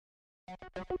Hello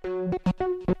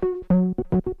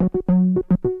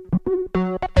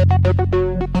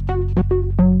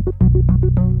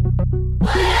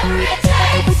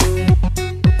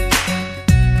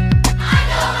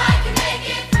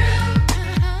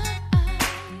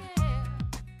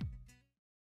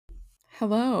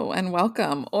and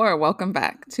welcome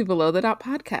back to Below the Dot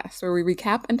podcast, where we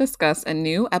recap and discuss a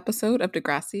new episode of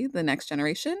Degrassi, The Next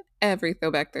Generation, every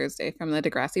Throwback Thursday from the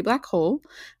Degrassi Black Hole.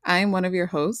 I'm one of your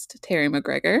hosts, Terri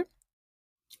McGregor.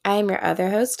 I am your other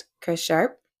host, Chris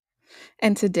Sharp.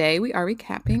 And today we are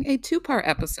recapping a two-part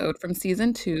episode from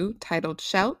Season 2 titled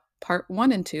Shout, Part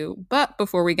 1 and 2. But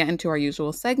before we get into our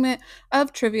usual segment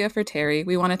of Trivia for Terri,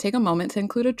 we want to take a moment to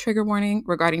include a trigger warning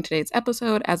regarding today's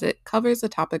episode as it covers the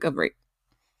topic of rape.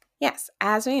 Yes,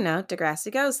 as we know,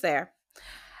 Degrassi goes there.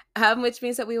 Which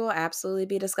means that we will absolutely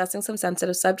be discussing some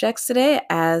sensitive subjects today.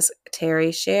 As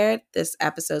Terri shared, this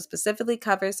episode specifically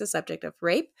covers the subject of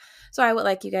rape. So I would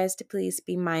like you guys to please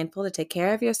be mindful to take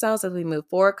care of yourselves as we move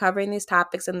forward covering these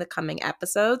topics in the coming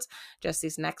episodes, just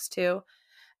these next two.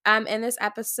 In this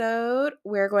episode,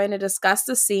 we're going to discuss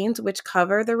the scenes which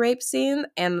cover the rape scene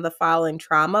and the following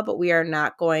trauma, but we are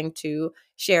not going to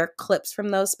share clips from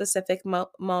those specific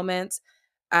moments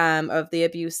of the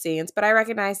abuse scenes. But I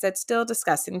recognize that still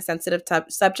discussing sensitive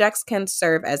subjects can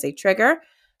serve as a trigger.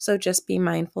 So just be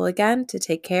mindful again to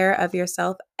take care of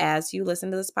yourself as you listen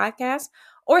to this podcast,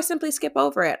 or simply skip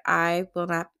over it. I will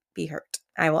not be hurt.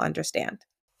 I will understand.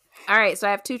 All right, so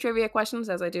I have two trivia questions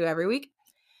as I do every week.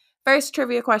 First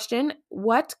trivia question,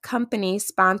 what company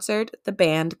sponsored the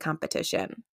band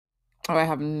competition? Oh, I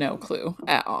have no clue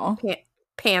at all.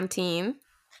 Pantene.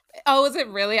 Oh, is it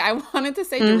really? I wanted to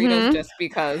say Doritos just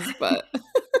because, but...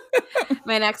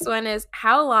 My next one is,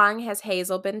 how long has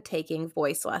Hazel been taking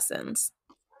voice lessons?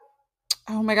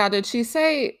 Oh my God, did she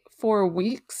say 4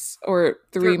 weeks or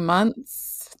 3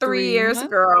 months? 3 years, months?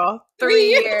 Girl. 3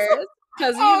 years.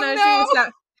 Because,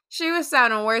 she was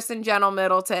sounding worse than Jenna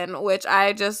Middleton, which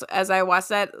I just, as I watched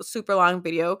that super long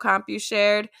video comp you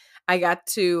shared, I got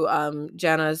to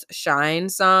Jenna's Shine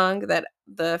song that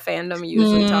the fandom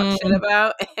usually talks shit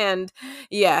about. And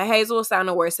yeah, Hazel was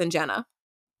sounding worse than Jenna.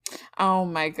 Oh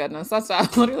my goodness. That's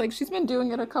literally like she's been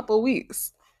doing it a couple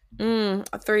weeks. 3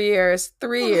 years.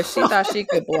 3 years. She thought she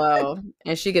could blow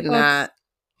and she could not.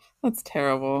 That's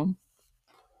terrible.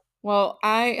 Well,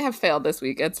 I have failed this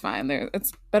week. It's fine.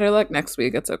 It's better luck next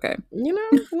week. It's okay.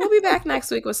 We'll be back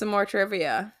next week with some more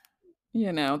trivia.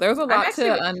 There's a lot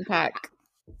to unpack.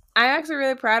 I'm actually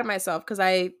really proud of myself because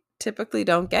I typically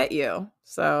don't get you.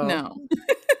 So no.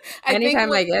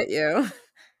 Anytime I get you.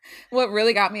 What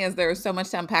really got me is there was so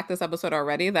much to unpack this episode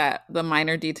already that the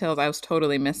minor details I was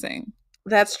totally missing.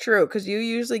 That's true, because you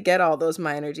usually get all those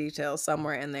minor details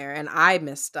somewhere in there, and I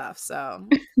miss stuff. So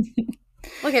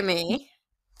look at me.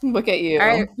 Look at you. All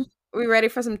right. Are we ready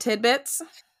for some tidbits?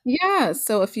 Yeah,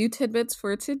 so a few tidbits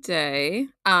for today.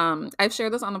 I've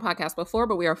shared this on the podcast before,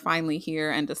 but we are finally here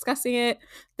and discussing it.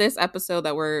 This episode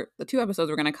the two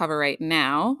episodes we're going to cover right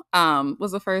now,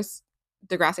 was the first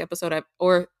Degrassi episode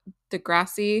or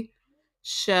Degrassi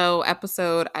show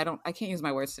episode. I can't use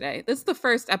my words today. This is the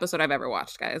first episode I've ever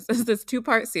watched, guys. This is this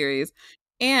 2-part series.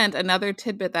 And another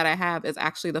tidbit that I have is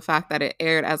actually the fact that it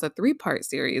aired as a 3-part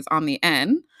series on the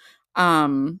N.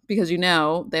 Because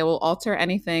they will alter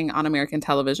anything on American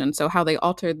television. So how they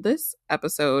altered this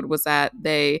episode was that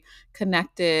they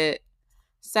connected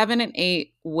 7 and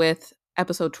 8 with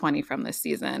episode 20 from this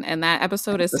season. And that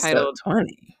episode is titled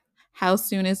 20. How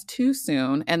Soon is Too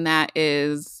Soon? And that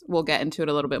is, we'll get into it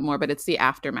a little bit more, but it's the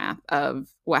aftermath of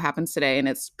what happens today. And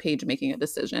it's Paige making a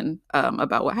decision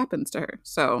about what happens to her.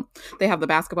 So they have the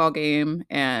basketball game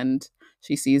and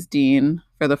she sees Dean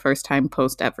for the first time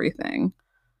post everything.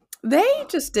 They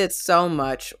just did so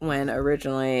much when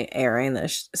originally airing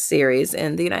this series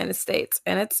in the United States.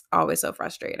 And it's always so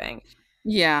frustrating.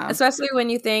 Yeah. Especially when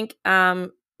you think,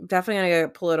 definitely going to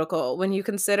get political, when you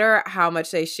consider how much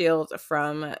they shield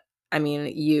from,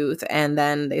 youth. And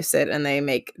then they sit and they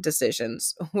make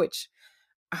decisions, which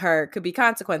could be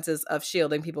consequences of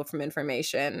shielding people from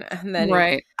information. And then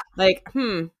right.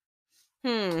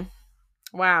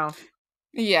 Wow.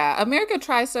 Yeah, America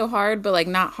tries so hard, but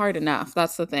not hard enough.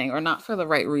 That's the thing, or not for the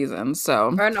right reasons.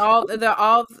 So,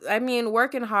 and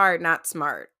working hard, not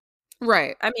smart.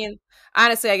 Right.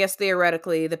 Honestly, I guess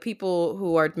theoretically, the people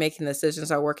who are making decisions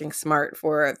are working smart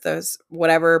for those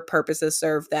whatever purposes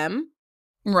serve them.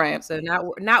 Right. So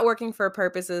not working for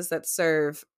purposes that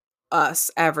serve us,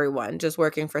 everyone, just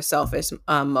working for selfish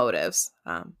motives.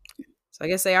 So I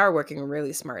guess they are working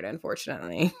really smart,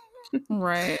 unfortunately.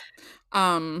 Right.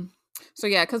 So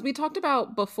yeah, because we talked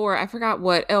about before, I forgot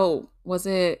what. Oh, was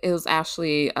it? It was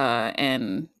Ashley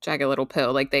and Jagged Little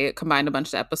Pill. Like they combined a bunch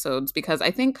of episodes because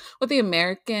I think what the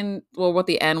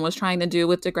N was trying to do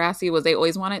with Degrassi was they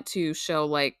always wanted to show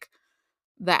like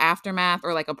the aftermath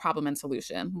or like a problem and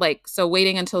solution. Like, so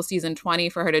waiting until season 20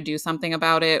 for her to do something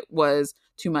about it was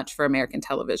too much for American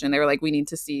television. They were like, we need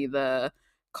to see the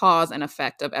cause and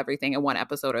effect of everything in one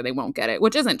episode or they won't get it,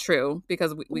 which isn't true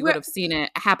because we would have seen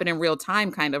it happen in real time,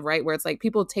 kind of, right? Where it's like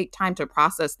people take time to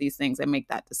process these things and make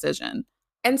that decision.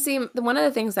 And see, one of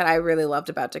the things that I really loved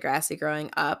about Degrassi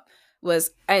growing up was,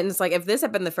 and it's like, if this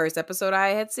had been the first episode I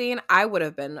had seen, I would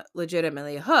have been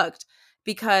legitimately hooked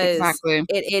because Exactly.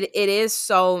 it is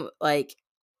so, like,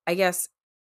 I guess,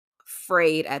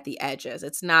 frayed at the edges.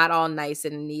 It's not all nice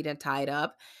and neat and tied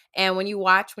up. And when you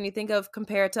think of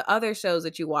compared to other shows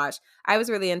that you watch, I was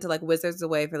really into like Wizards of the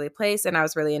Waverly Place and I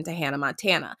was really into Hannah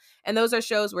Montana. And those are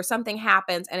shows where something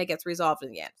happens and it gets resolved in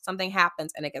the end. Something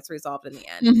happens and it gets resolved in the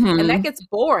end. And that Mm-hmm. gets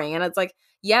boring. And it's like,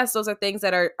 yes, those are things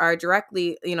that are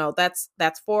directly,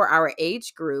 that's for our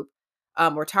age group.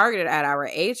 Or targeted at our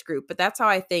age group. But that's how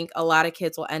I think a lot of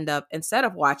kids will end up, instead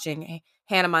of watching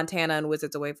Hannah Montana and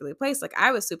Wizards of Waverly Place, like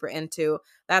I was super into.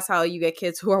 That's how you get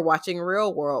kids who are watching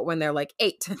Real World when they're like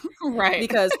 8. Right.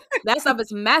 Because that stuff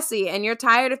is messy and you're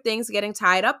tired of things getting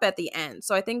tied up at the end.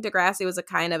 So I think Degrassi was a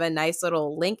kind of a nice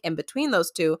little link in between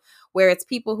those two, where it's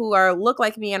people who look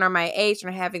like me and are my age and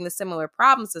are having the similar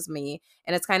problems as me.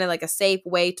 And it's kind of like a safe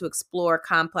way to explore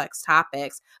complex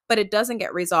topics, but it doesn't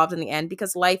get resolved in the end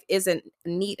because life isn't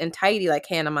neat and tidy like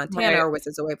Hannah Montana Right. or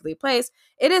Wizards of Waverly Place.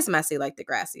 It is messy like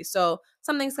Degrassi. So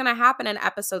something's going to happen in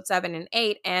episode 7 and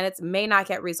 8, and it may not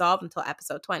get resolved until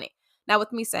episode 20. Now,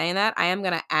 with me saying that, I am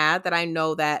going to add that I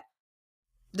know that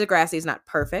Degrassi is not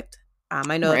perfect.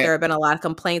 I know that Right. there have been a lot of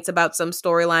complaints about some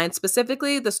storylines,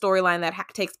 specifically the storyline that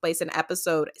takes place in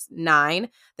episode 9,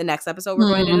 the next episode we're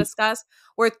going to Hmm. discuss,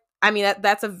 where, I mean,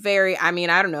 that's a very, I mean,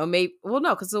 I don't know, maybe, well, no,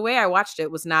 because the way I watched it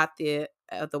was not the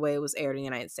way it was aired in the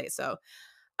United States. So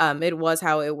it was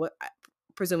how it was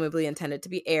presumably intended to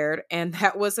be aired. And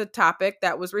that was a topic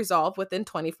that was resolved within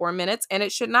 24 minutes, and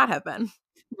it should not have been.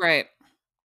 Right.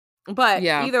 But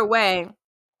Yeah. either way,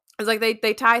 it's like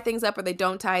they tie things up or they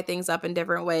don't tie things up in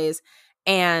different ways.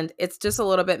 And it's just a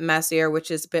little bit messier,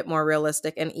 which is a bit more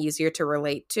realistic and easier to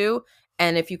relate to.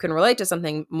 And if you can relate to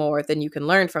something more, then you can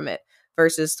learn from it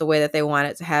versus the way that they want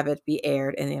it to have it be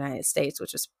aired in the United States,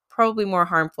 which is probably more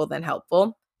harmful than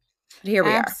helpful. But here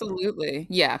we are. Absolutely.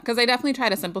 Yeah. Because I definitely try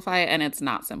to simplify it and it's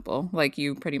not simple. Like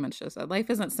you pretty much just said, life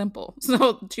isn't simple.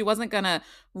 So she wasn't going to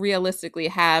realistically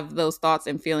have those thoughts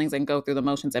and feelings and go through the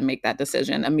motions and make that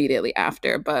decision immediately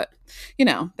after. But,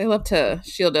 they love to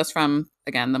shield us from,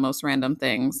 again, the most random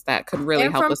things that could really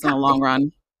And help from us in the long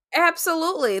run.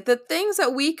 absolutely the things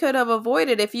that we could have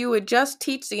avoided if you would just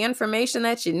teach the information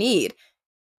that you need.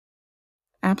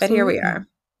 But here we Absolutely. are.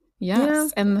 You know?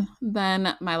 Yes. And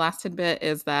then my last tidbit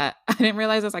is that I didn't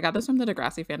realize this. I got this from the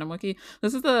Degrassi fandom wiki.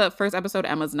 This is the first episode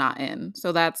Emma's not in.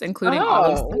 So that's including all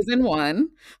of Oh. season 1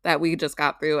 that we just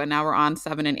got through. And now we're on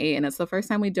 7 and 8. And it's the first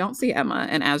time we don't see Emma.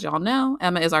 And as y'all know,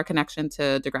 Emma is our connection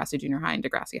to Degrassi Junior High and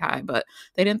Degrassi High. But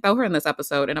they didn't throw her in this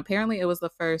episode. And apparently it was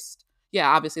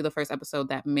obviously the first episode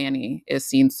that Manny is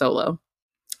seen solo.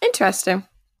 Interesting.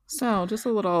 So just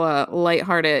a little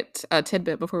lighthearted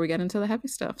tidbit before we get into the heavy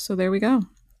stuff. So there we go.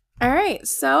 All right,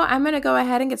 so I'm going to go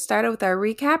ahead and get started with our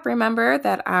recap. Remember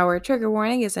that our trigger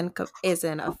warning is in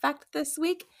effect this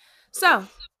week. So,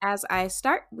 as I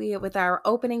start, with our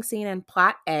opening scene in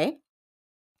plot A.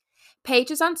 Paige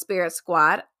is on Spirit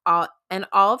Squad, and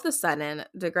all of a sudden,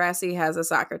 Degrassi has a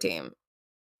soccer team.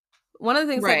 One of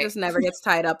the things that Right. just never gets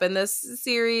tied up in this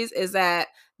series is that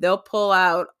they'll pull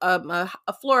out a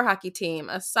floor hockey team,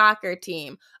 a soccer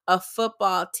team, a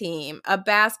football team, a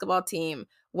basketball team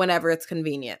whenever it's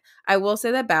convenient. I will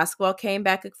say that basketball came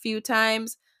back a few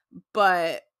times,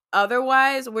 but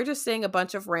otherwise, we're just seeing a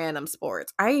bunch of random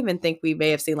sports. I even think we may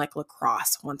have seen like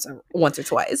lacrosse once or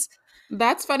twice.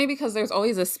 That's funny because there's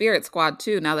always a spirit squad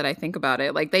too, now that I think about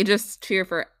it. Like they just cheer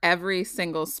for every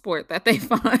single sport that they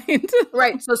find.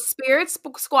 Right. So Spirit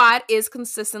Squad is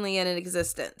consistently in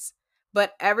existence.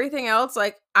 But everything else,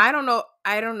 like, I don't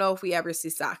know if we ever see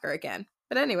soccer again.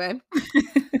 But anyway,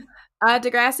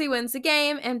 Degrassi wins the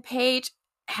game, and Paige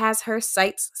has her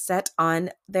sights set on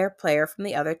their player from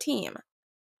the other team,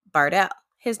 Bardell.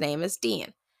 His name is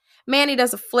Dean. Manny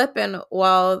does a flip, and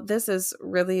while this is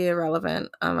really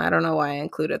irrelevant, I don't know why I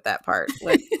included that part.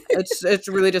 Like, it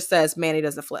really just says Manny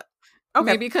does a flip. Okay.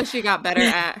 Maybe because she got better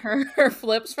at her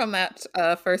flips from that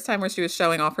first time where she was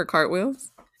showing off her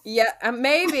cartwheels. Yeah,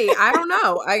 maybe. I don't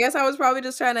know. I guess I was probably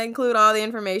just trying to include all the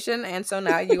information. And so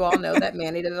now you all know that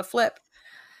Manny did a flip.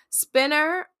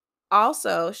 Spinner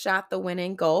also shot the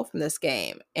winning goal from this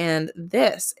game. And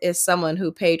this is someone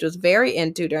who Paige was very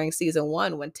into during season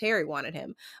 1 when Terri wanted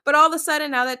him. But all of a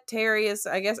sudden, now that Terri is,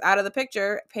 I guess, out of the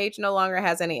picture, Paige no longer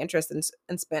has any interest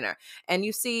in Spinner. And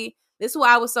you see, this is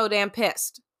why I was so damn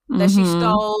pissed that she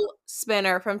stole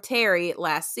Spinner from Terri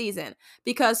last season.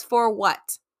 Because for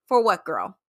what? For what,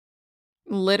 girl?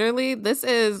 Literally, this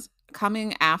is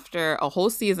coming after a whole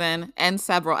season and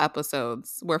several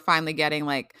episodes. We're finally getting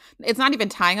like, it's not even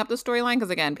tying up the storyline because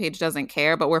again, Paige doesn't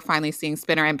care, but we're finally seeing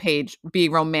Spinner and Paige be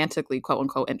romantically quote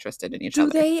unquote interested in each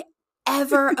other. Do they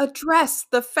ever address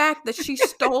the fact that she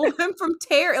stole him from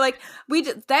Terri? Like,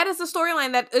 that is the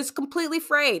storyline that is completely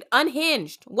frayed,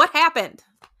 unhinged. What happened?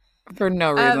 For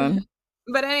no reason.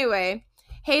 But anyway,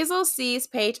 Hazel sees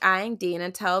Paige eyeing Dean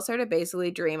and tells her to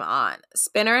basically dream on.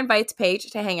 Spinner invites Paige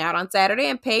to hang out on Saturday,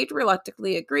 and Paige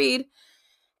reluctantly agreed.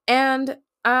 And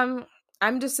I'm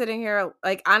just sitting here,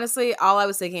 like, honestly, all I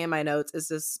was thinking in my notes is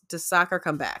this: does soccer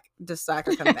come back? Does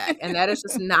soccer come back? And that is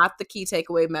just not the key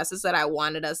takeaway message that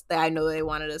I know they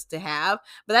wanted us to have.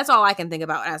 But that's all I can think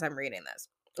about as I'm reading this,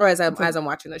 or as I'm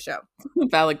watching the show.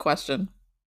 Valid question.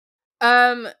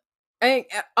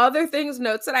 Other things,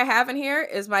 notes that I have in here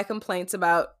is my complaints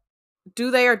about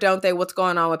do they or don't they, what's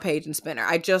going on with Paige and Spinner.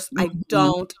 I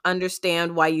don't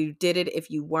understand why you did it if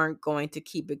you weren't going to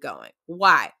keep it going.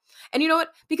 Why? And you know what?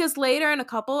 Because later in a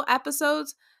couple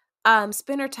episodes,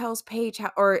 Spinner tells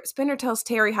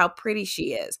Terri how pretty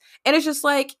she is. And it's just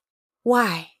like,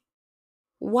 why?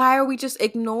 Why are we just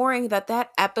ignoring that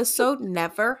episode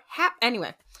never happened?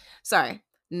 Anyway, sorry,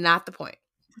 not the point.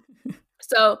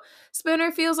 So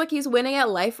Spinner feels like he's winning at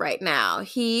life right now.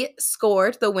 He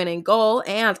scored the winning goal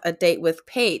and a date with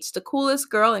Paige, the coolest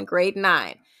girl in grade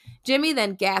 9. Jimmy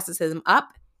then gasses him up.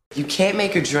 You can't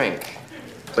make her drink,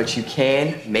 but you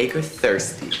can make her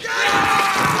thirsty.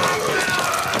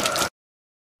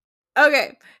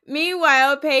 Okay.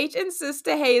 Meanwhile, Paige insists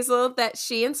to Hazel that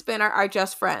she and Spinner are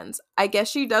just friends. I guess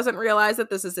she doesn't realize that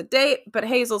this is a date, but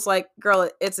Hazel's like, girl,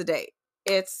 it's a date.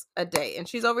 It's a date. And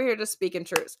she's over here just speaking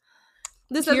truth.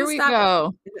 Here we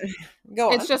go. Go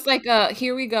on. It's just like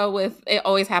here we go with, it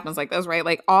always happens like this, right?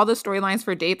 Like all the storylines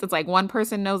for dates, it's like one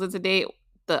person knows it's a date,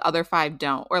 the other 5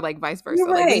 don't, or like vice versa.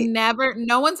 Right. Like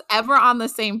no one's ever on the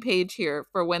same page here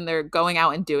for when they're going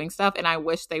out and doing stuff. And I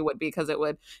wish they would, because it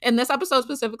would, in this episode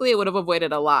specifically, it would have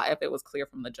avoided a lot if it was clear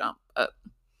from the jump.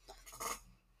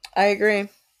 I agree.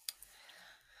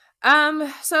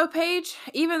 So Paige,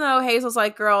 even though Hazel's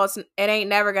like, girl, it ain't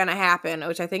never gonna happen,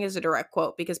 which I think is a direct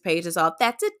quote, because Paige is all,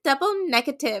 that's a double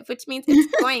negative, which means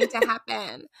it's going to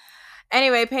happen.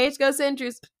 Anyway, Paige goes to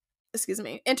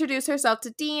introduce herself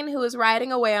to Dean, who is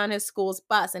riding away on his school's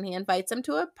bus, and he invites him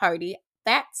to a party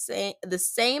the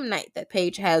same night that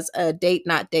Paige has a date,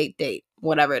 not date,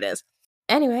 whatever it is.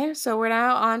 Anyway, so we're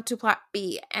now on to plot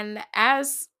B, and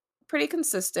as pretty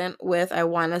consistent with, I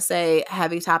want to say,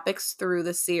 heavy topics through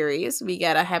the series, we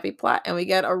get a heavy plot and we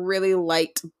get a really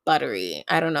light buttery.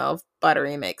 I don't know if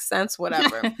buttery makes sense,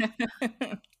 whatever.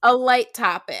 A light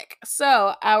topic.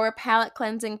 So our palate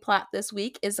cleansing plot this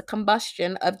week is the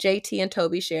combustion of JT and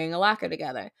Toby sharing a locker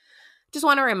together. Just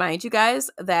want to remind you guys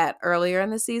that earlier in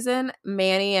the season,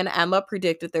 Manny and Emma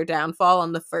predicted their downfall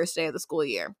on the first day of the school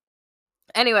year.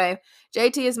 Anyway,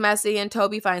 JT is messy and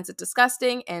Toby finds it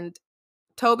disgusting, and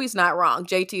Toby's not wrong.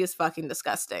 JT is fucking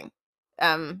disgusting.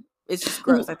 It's just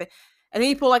gross. I think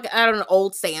he pulled like out an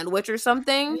old sandwich or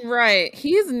something. Right.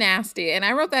 He's nasty. And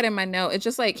I wrote that in my note. It's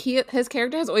just like his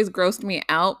character has always grossed me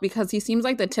out because he seems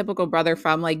like the typical brother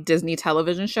from like Disney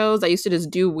television shows that used to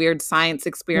just do weird science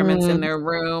experiments in their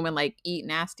room and like eat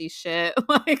nasty shit.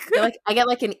 I get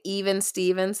like an Even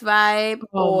Stevens vibe.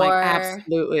 Oh my,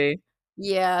 absolutely.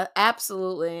 Yeah,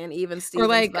 absolutely. An Even Stevens or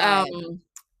like vibe.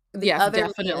 Yes, other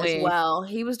definitely. as well.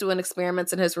 He was doing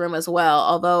experiments in his room as well.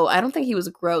 Although I don't think he was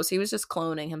gross. He was just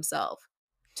cloning himself.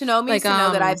 To know me, like, to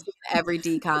know that I've seen every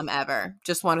DCOM ever.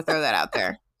 Just want to throw that out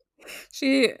there.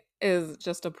 She is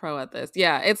just a pro at this.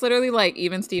 Yeah, it's literally like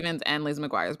Even Stevens and Liz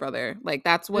McGuire's brother. Like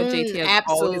that's what JT has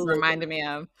always reminded me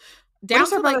of. Down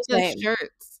to like the name?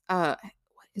 Shirts.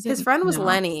 His friend was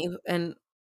Lenny, and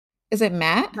is it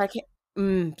Matt?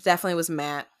 Definitely was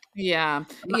Matt. Yeah.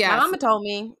 My mama told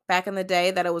me back in the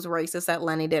day that it was racist that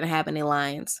Lenny didn't have any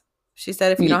lines. She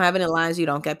said if you don't have any lines, you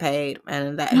don't get paid,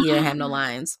 and that he didn't have no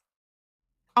lines.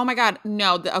 Oh my God,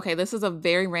 no. Okay, this is a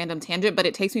very random tangent, but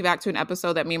it takes me back to an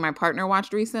episode that me and my partner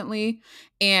watched recently,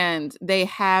 and they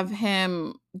have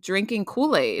him drinking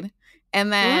Kool-Aid.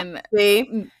 And then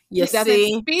You he doesn't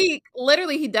see? speak.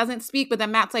 Literally, he doesn't speak. But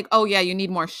then Matt's like, "Oh yeah, you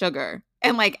need more sugar,"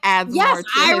 and like adds Yes, more to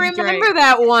I his drink. remember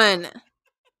that one.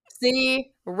 See?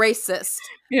 Racist.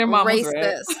 Your mom was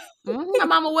right. Racist. My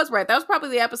mama was right. That was probably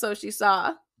the episode she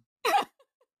saw.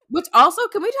 Which also,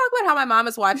 can we talk about how my mom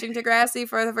is watching Degrassi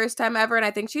for the first time ever? And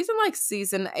I think she's in like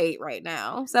season 8 right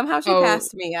now. Somehow she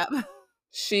passed me up.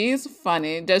 She's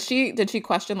funny. Did she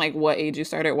question like what age you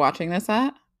started watching this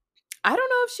at? I don't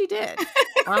know if she did.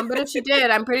 But if she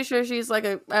did, I'm pretty sure she's like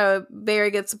a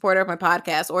very good supporter of my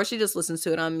podcast, or she just listens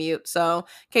to it on mute. So in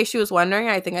case she was wondering,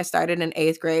 I think I started in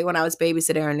 8th grade when I was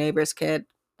babysitting our neighbor's kid.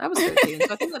 I was 13.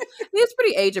 So I think it's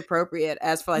pretty age appropriate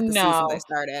as for like the season they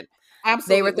started.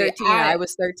 Absolutely. They were 13. I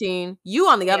was 13. You,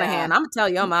 on the other hand, I'm going to tell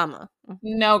your mama.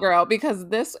 No, girl, because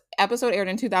this episode aired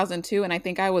in 2002, and I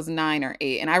think I was 9 or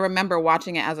 8. And I remember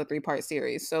watching it as a 3-part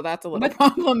series. So that's a little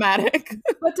problematic.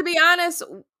 But to be honest,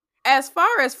 as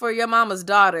far as for your mama's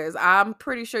daughters, I'm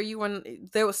pretty sure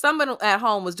there was someone at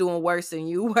home was doing worse than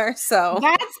you were. So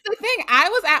that's the thing. I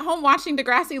was at home watching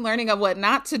Degrassi, learning of what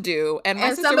not to do, and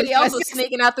somebody else was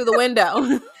sneaking out through the window,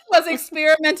 was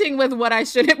experimenting with what I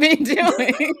shouldn't be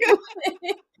doing.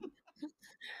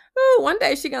 Ooh, one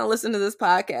day she's gonna listen to this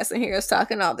podcast and hear us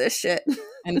talking all this shit.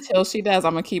 Until she does,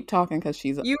 I'm gonna keep talking because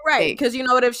she's you right. Because you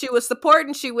know what? If she was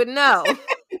supporting, she would know.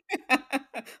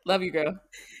 Love you, girl.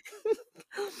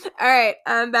 All right,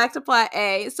 back to plot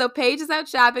A. So Paige is out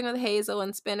shopping with Hazel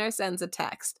and Spinner sends a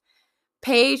text.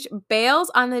 Paige bails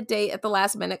on the date at the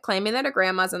last minute, claiming that her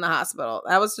grandma's in the hospital.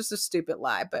 That was just a stupid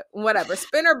lie, but whatever.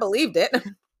 Spinner believed it.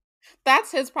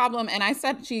 That's his problem. And I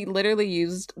said she literally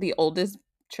used the oldest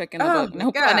trick in the book,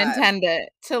 no pun intended,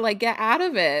 to like get out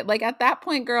of it. Like at that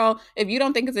point, girl, if you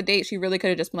don't think it's a date, she really could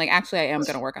have just been like, actually, I am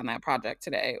gonna work on that project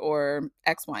today, or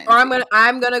X, Y, and or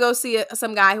I'm gonna go see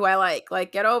some guy who I like.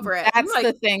 Like, get over it. That's like,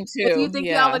 the thing too. If you think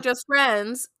y'all are just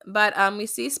friends, but we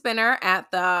see Spinner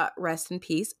at the Rest in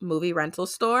Peace movie rental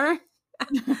store.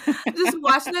 Just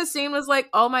watching this scene was like,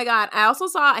 oh my god. I also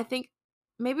saw, I think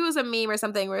maybe it was a meme or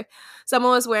something where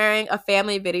someone was wearing a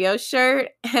family video shirt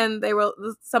and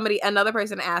another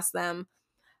person asked them,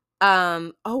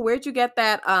 oh, where'd you get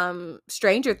that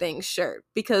Stranger Things shirt?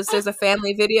 Because there's a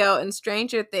family video in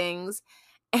Stranger Things,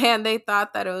 and they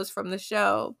thought that it was from the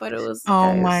show, but it was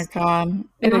my god,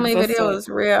 the family video was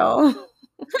real.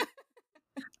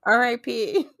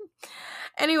 R.I.P.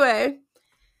 Anyway,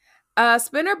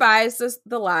 Spinner buys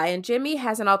the lie, and Jimmy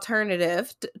has an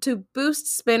alternative to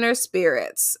boost Spinner's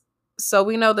spirits. So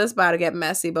we know this about to get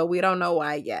messy, but we don't know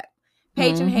why yet.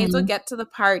 Paige and Hazel get to the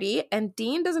party, and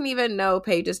Dean doesn't even know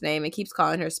Paige's name and keeps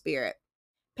calling her Spirit.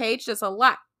 Paige does a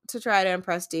lot to try to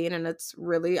impress Dean, and it's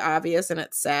really obvious and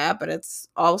it's sad, but it's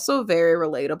also very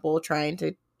relatable trying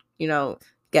to,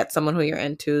 get someone who you're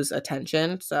into's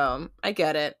attention. So I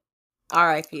get it.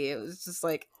 R.I.P. It was just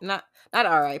like, not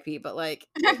R.I.P., but like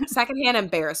secondhand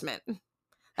embarrassment.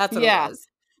 That's what it was.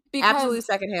 Absolutely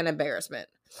secondhand embarrassment.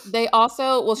 They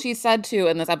also, she said too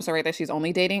in this episode, right, that she's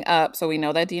only dating up, so we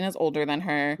know that Dean is older than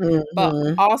her. Mm-hmm.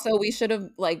 But also, we should have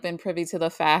like been privy to the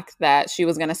fact that she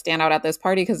was going to stand out at this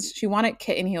party because she wanted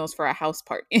kitten heels for a house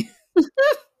party.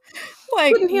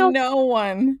 Like no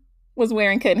one was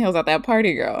wearing kitten heels at that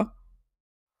party, girl.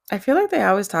 I feel like they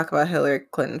always talk about Hillary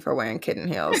Clinton for wearing kitten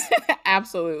heels.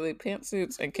 Absolutely,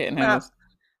 pantsuits and kitten heels.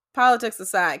 Politics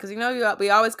aside, because we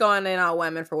always go in on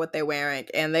women for what they're wearing,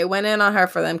 and they went in on her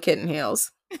for them kitten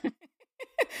heels.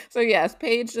 So yes,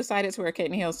 Paige decided to wear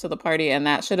kitten heels to the party, and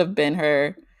that should have been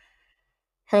her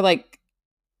like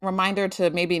reminder to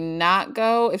maybe not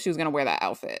go if she was going to wear that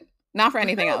outfit. Not for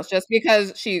anything else, just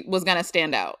because she was going to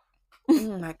stand out.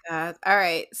 Oh my god. All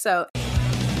right, so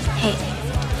hey,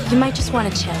 you might just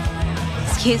want to chill.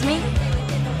 Excuse me?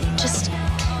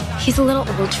 He's a little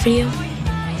old for you,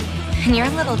 and you're a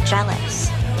little jealous.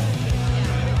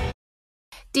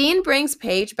 Dean brings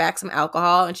Paige back some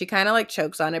alcohol, and she kind of like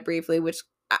chokes on it briefly, which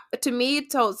to me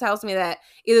tells me that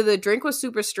either the drink was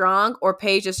super strong or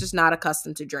Paige is just not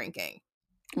accustomed to drinking.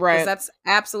 Right. Because that's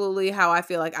absolutely how I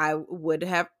feel like I would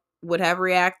have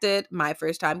reacted my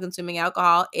first time consuming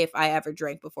alcohol if I ever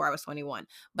drank before I was 21.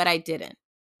 But I didn't.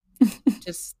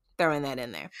 Just throwing that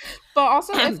in there. But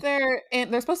also, if they're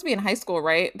supposed to be in high school,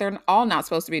 right? They're all not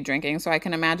supposed to be drinking. So I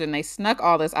can imagine they snuck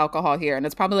all this alcohol here, and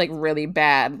it's probably like really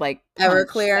bad, like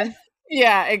Everclear.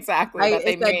 Yeah, exactly.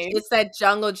 It's that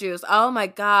jungle juice. Oh my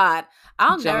god,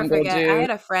 I'll never forget. I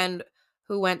had a friend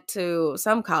who went to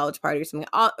some college party or something,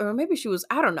 or maybe she was.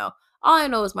 I don't know. All I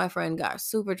know is my friend got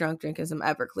super drunk drinking some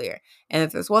Everclear. And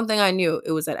if there's one thing I knew,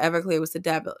 it was that Everclear was the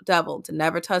devil, to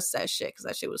never touch that shit because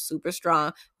that shit was super strong.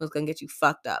 It was going to get you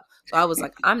fucked up. So I was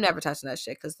like, I'm never touching that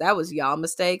shit because that was y'all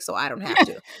mistake, so I don't have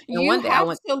to. And one day I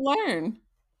went to learn.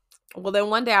 Well, then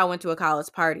one day I went to a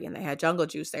college party and they had jungle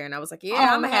juice there, and I was like, yeah,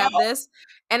 Oh I'm gonna no. have this.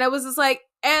 And it was just like,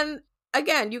 and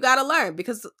again, you gotta learn,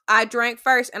 because I drank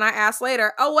first and I asked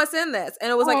later, oh, what's in this?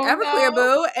 And it was like Oh Everclear, no.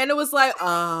 boo. And it was like,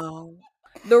 oh,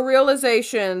 the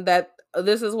realization that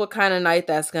this is what kind of night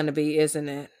that's gonna be, isn't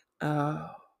it? Oh.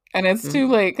 And it's too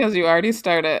late because you already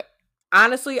started.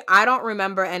 Honestly, I don't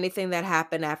remember anything that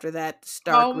happened after that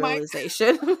stark Oh my.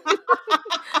 realization.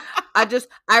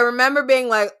 I remember being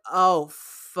like, oh,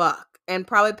 fuck. And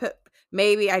probably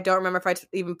maybe, I don't remember if I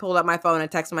even pulled up my phone and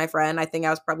texted my friend. I think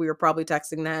we were probably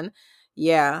texting then.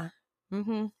 Yeah.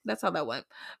 That's how that went.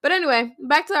 But anyway,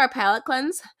 back to our palate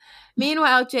cleanse.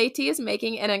 Meanwhile, JT is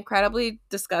making an incredibly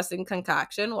disgusting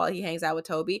concoction while he hangs out with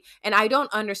Toby. And I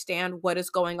don't understand what is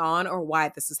going on or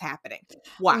why this is happening.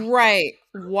 Why? Right.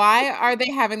 Why are they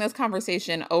having this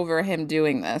conversation over him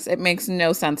doing this? It makes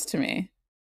no sense to me.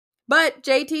 But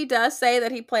JT does say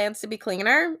that he plans to be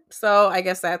cleaner, so I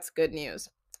guess that's good news.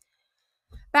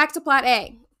 Back to plot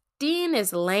A. Dean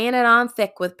is laying it on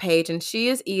thick with Paige, and she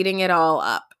is eating it all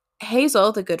up.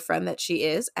 Hazel, the good friend that she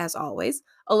is, as always,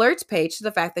 alerts Paige to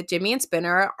the fact that Jimmy and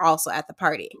Spinner are also at the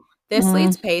party. This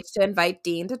leads Paige to invite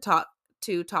Dean to talk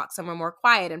somewhere more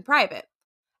quiet and private.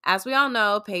 As we all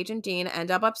know, Paige and Dean end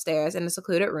up upstairs in a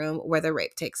secluded room where the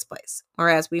rape takes place. Or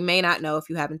as we may not know if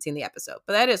you haven't seen the episode,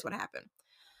 but that is what happened.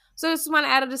 So I just want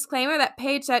to add a disclaimer that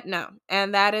Paige said no,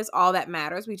 and that is all that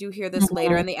matters. We do hear this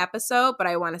later in the episode, but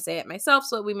I want to say it myself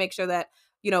so that we make sure that,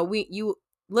 you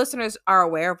listeners are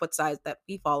aware of what side that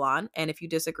we fall on, and if you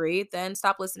disagree, then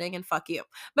stop listening and fuck you.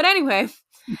 But anyway,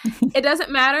 it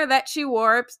doesn't matter that she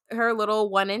wore her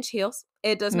little 1-inch heels.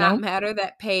 It does not matter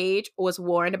that Paige was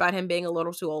warned about him being a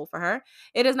little too old for her.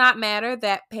 It does not matter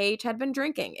that Paige had been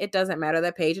drinking. It doesn't matter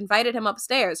that Paige invited him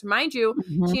upstairs. Mind you,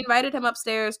 she invited him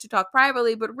upstairs to talk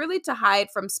privately, but really to hide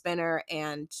from Spinner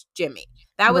and Jimmy.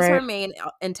 That was her main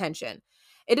intention.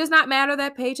 It does not matter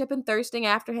that Paige had been thirsting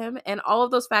after him, and all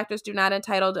of those factors do not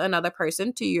entitle another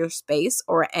person to your space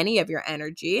or any of your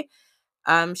energy.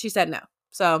 She said no.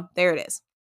 So there it is.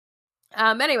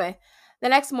 Anyway, the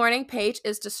next morning, Paige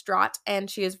is distraught and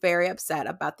she is very upset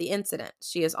about the incident.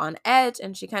 She is on edge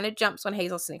and she kind of jumps when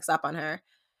Hazel sneaks up on her.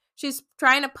 She's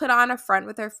trying to put on a front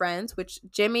with her friends, which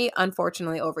Jimmy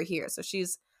unfortunately overhears. So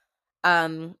she's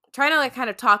trying to kind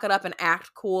of talk it up and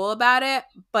act cool about it.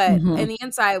 But in the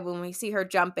inside, when we see her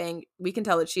jumping, we can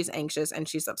tell that she's anxious and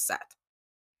she's upset.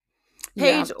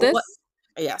 Paige,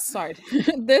 yes. Sorry.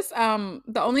 This,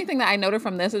 the only thing that I noted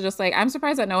from this is just like, I'm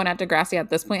surprised that no one at Degrassi at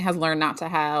this point has learned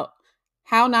how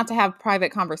not to have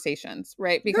private conversations,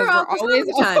 right? Because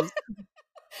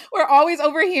we're always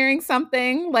overhearing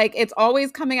something. Like, it's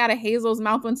always coming out of Hazel's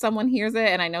mouth when someone hears it.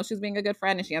 And I know she's being a good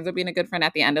friend, and she ends up being a good friend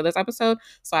at the end of this episode.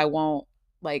 So I won't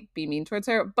be mean towards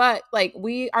her. But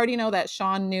we already know that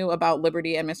Sean knew about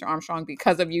Liberty and Mr. Armstrong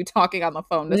because of you talking on the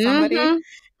phone to somebody.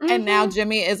 And now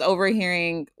Jimmy is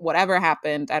overhearing whatever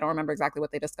happened. I don't remember exactly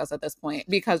what they discussed at this point,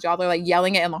 because y'all are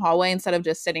yelling it in the hallway instead of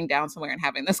just sitting down somewhere and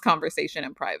having this conversation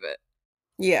in private.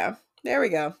 Yeah, there we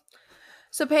go.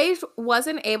 So Paige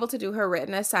wasn't able to do her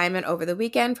written assignment over the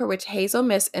weekend, for which Hazel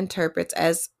misinterprets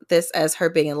as her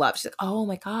being in love. She's like, oh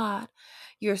my God,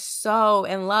 you're so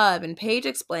in love. And Paige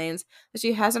explains that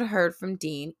she hasn't heard from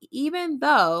Dean, even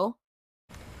though...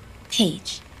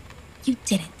 Paige, you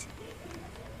didn't.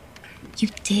 You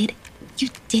did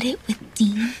it with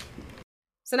Dean.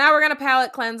 So now we're going to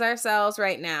palate cleanse ourselves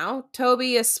right now.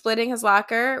 Toby is splitting his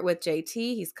locker with JT.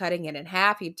 He's cutting it in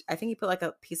half. I think he put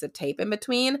a piece of tape in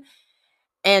between.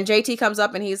 And JT comes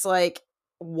up and he's like,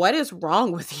 what is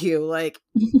wrong with you? I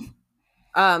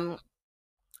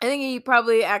think he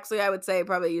probably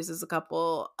uses a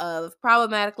couple of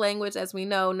problematic language, as we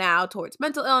know now, towards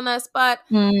mental illness. But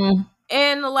in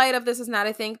the light of this is not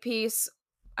a think piece,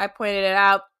 I pointed it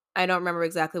out. I don't remember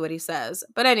exactly what he says.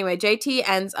 But anyway, JT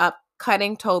ends up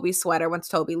cutting Toby's sweater once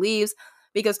Toby leaves,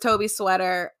 because Toby's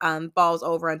sweater falls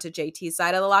over onto JT's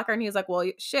side of the locker. And he's like, well,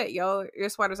 shit, your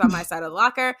sweater's on my side of the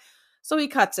locker. So he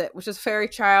cuts it, which is very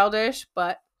childish,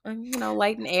 but,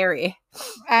 light and airy.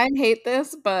 I hate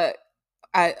this, but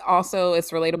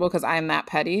it's relatable because I'm that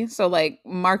petty. So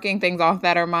marking things off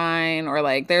that are mine, or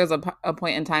there's a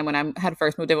point in time when I had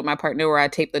first moved in with my partner where I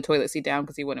taped the toilet seat down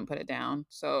because he wouldn't put it down.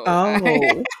 So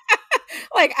I'm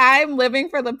living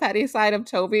for the petty side of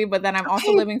Toby, but then I'm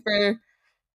also living for...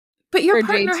 But your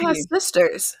partner JT has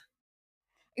sisters.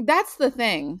 That's the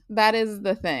thing. That is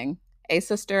the thing. A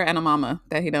sister and a mama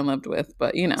that he done lived with,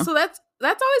 but So that's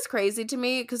always crazy to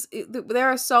me, because there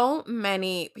are so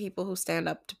many people who stand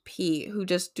up to pee who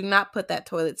just do not put that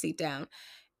toilet seat down.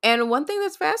 And one thing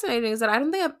that's fascinating is that I don't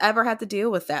think I've ever had to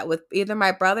deal with that with either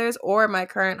my brothers or my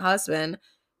current husband.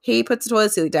 He puts the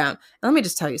toilet seat down. And let me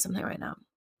just tell you something right now.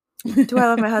 Do I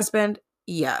love my husband?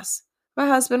 Yes. My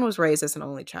husband was raised as an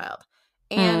only child.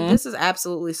 And this is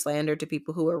absolutely slander to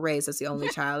people who were raised as the only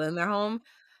child in their home.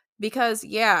 Because,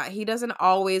 yeah, he doesn't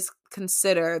always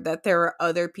consider that there are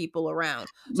other people around.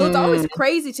 So it's always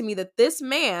crazy to me that this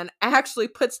man actually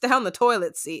puts down the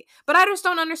toilet seat. But I just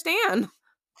don't understand.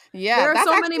 Yeah, there are that's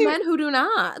so actually, many men who do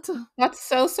not. That's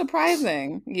so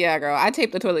surprising. Yeah, girl. I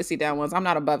taped the toilet seat down once. I'm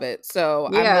not above it. So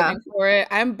I'm Yeah. living for it.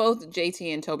 I'm both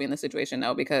JT and Toby in this situation,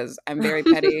 though, because I'm very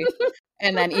petty.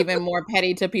 And then even more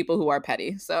petty to people who are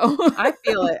petty. So I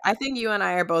feel it. I think you and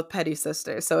I are both petty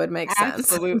sisters, so it makes sense.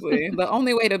 absolutely. The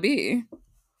only way to be.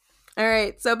 All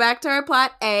right, so back to our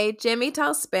plot A. Jimmy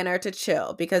tells Spinner to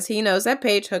chill because he knows that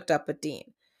Paige hooked up with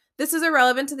Dean. This is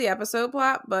irrelevant to the episode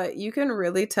plot, but you can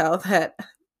really tell that...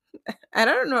 I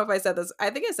don't know if I said this. I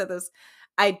think I said this.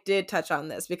 I did touch on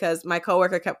this because my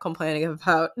coworker kept complaining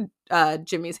about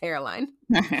Jimmy's hairline.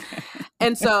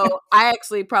 And so I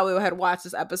actually probably had watched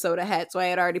this episode ahead, so I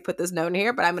had already put this note in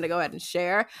here, but I'm going to go ahead and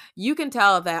share. You can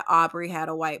tell that Aubrey had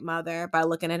a white mother by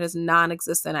looking at his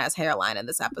non-existent ass hairline in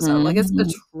this episode. Like, it's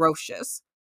atrocious.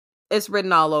 It's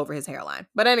written all over his hairline.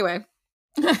 But anyway.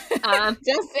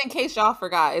 Just in case y'all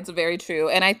forgot, it's very true.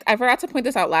 And I forgot to point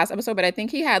this out last episode, but I think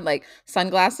he had like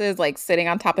sunglasses like sitting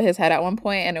on top of his head at one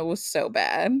point, and it was so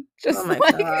bad. Just oh my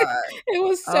like God. it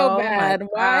was so bad.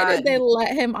 Why did they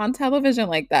let him on television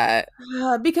like that?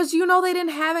 Because they didn't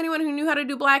have anyone who knew how to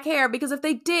do black hair. Because if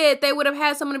they did, they would have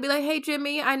had someone to be like, "Hey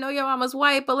Jimmy, I know your mama's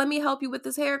white, but let me help you with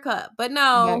this haircut." But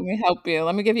no. Let me help you.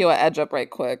 Let me give you an edge up right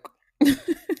quick.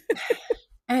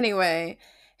 Anyway,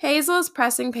 Hazel is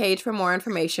pressing Paige for more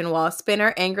information while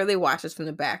Spinner angrily watches from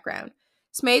the background.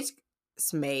 Paige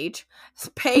gets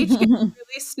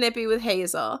really snippy with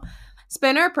Hazel.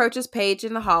 Spinner approaches Paige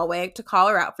in the hallway to call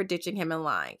her out for ditching him and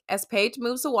lying. As Paige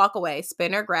moves to walk away,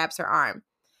 Spinner grabs her arm.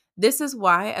 This is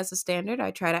why, as a standard, I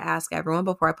try to ask everyone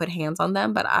before I put hands on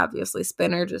them, but obviously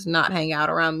Spinner does not hang out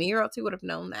around me, or else he would have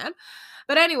known that.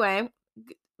 But anyway,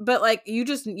 like, you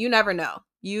never know.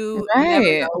 You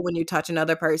never know when you touch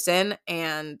another person.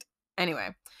 And anyway,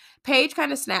 Paige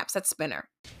kind of snaps at Spinner.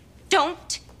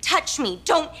 Don't touch me.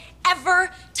 Don't ever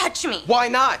touch me. Why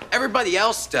not? Everybody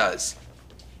else does.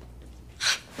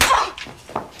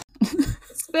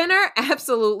 Spinner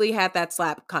absolutely had that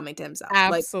slap coming to himself.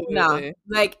 Absolutely.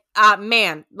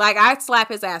 Man, like, I'd slap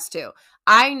his ass too.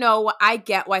 I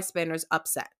get why Spinner's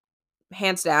upset.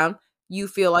 Hands down, you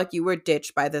feel like you were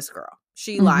ditched by this girl.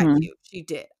 She lied to you. She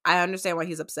did. I understand why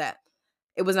he's upset.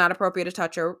 It was not appropriate to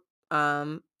touch her.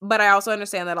 But I also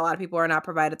understand that a lot of people are not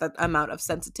provided that amount of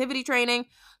sensitivity training.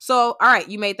 So, all right,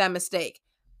 you made that mistake.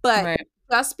 But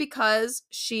just because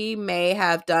she may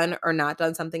have done or not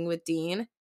done something with Dean,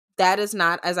 that is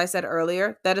not, as I said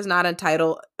earlier, that does not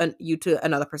entitle you to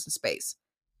another person's space.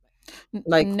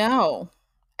 Like, no,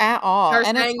 at all. Her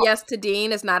saying yes to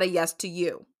Dean is not a yes to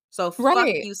you. So fuck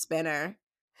you, Spinner.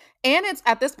 And it's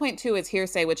at this point too, it's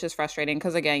hearsay, which is frustrating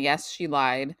because, again, yes, she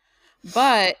lied,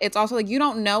 but it's also like you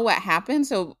don't know what happened.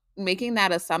 So making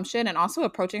that assumption and also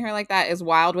approaching her like that is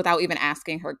wild without even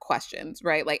asking her questions,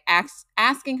 right? Like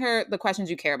asking her the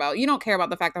questions you care about. You don't care about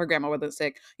the fact that her grandma wasn't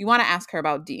sick. You want to ask her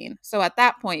about Dean. So at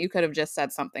that point, you could have just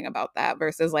said something about that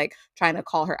versus like trying to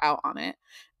call her out on it.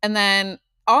 And then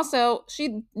also,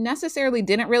 she necessarily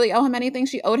didn't really owe him anything.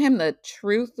 She owed him the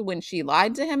truth when she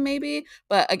lied to him, maybe.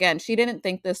 But again, she didn't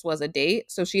think this was a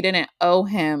date. So she didn't owe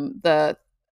him the,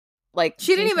 like...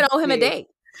 She didn't even owe him a date.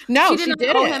 No, she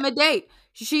didn't owe him a date.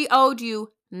 She owed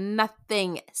you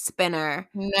nothing, Spinner.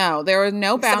 No, there were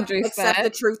no boundaries except the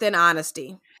truth and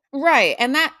honesty. Right.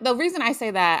 And that the reason I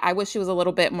say that I wish she was a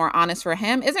little bit more honest for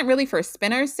him isn't really for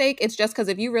Spinner's sake. It's just because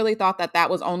if you really thought that that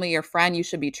was only your friend, you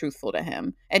should be truthful to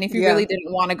him. And if you really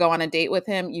didn't want to go on a date with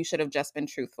him, you should have just been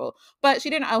truthful. But she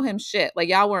didn't owe him shit. Like,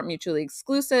 y'all weren't mutually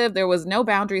exclusive. There was no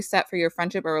boundary set for your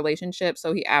friendship or relationship.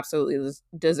 So he absolutely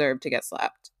deserved to get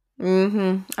slapped.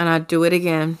 And I'd do it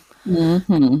again.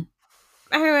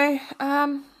 Anyway,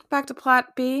 back to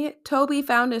plot B. Toby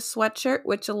found his sweatshirt,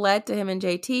 which led to him and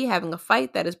JT having a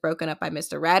fight that is broken up by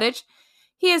Mr. Radich.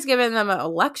 He has given them a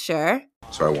lecture.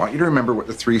 So I want you to remember what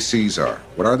the 3 C's are.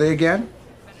 What are they again?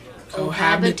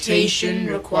 Cohabitation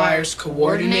requires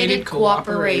coordinated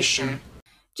cooperation.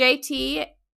 JT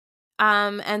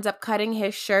ends up cutting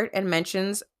his shirt and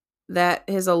mentions that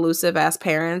his elusive ass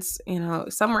parents,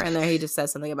 somewhere in there he just says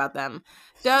something about them.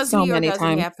 Does he or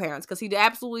doesn't he have parents? Because he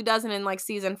absolutely doesn't in like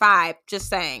season 5. Just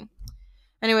saying.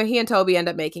 Anyway, he and Toby end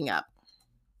up making up.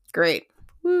 Great.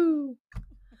 Woo.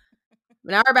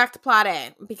 Now we're back to plot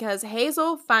A because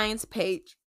Hazel finds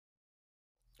Paige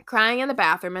crying in the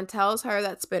bathroom and tells her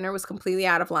that Spinner was completely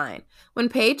out of line. When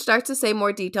Paige starts to say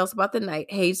more details about the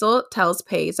night, Hazel tells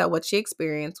Paige that what she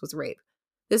experienced was rape.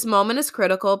 This moment is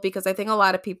critical because I think a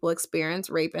lot of people experience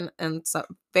rape and some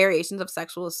variations of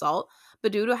sexual assault,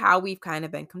 but due to how we've kind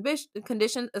of been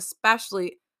conditioned,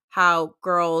 especially how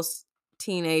girls,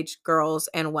 teenage girls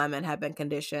and women have been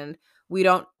conditioned, we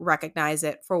don't recognize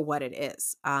it for what it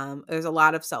is. There's a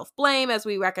lot of self-blame as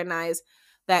we recognize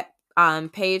that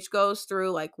Paige goes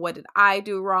through, like, what did I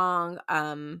do wrong?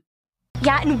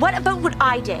 Yeah, and what about what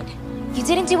I did? You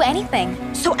didn't do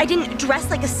anything. So I didn't dress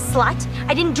like a slut?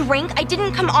 I didn't drink? I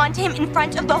didn't come on to him in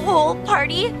front of the whole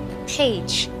party?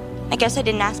 Paige, I guess I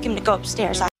didn't ask him to go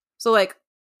upstairs. So, like,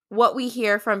 what we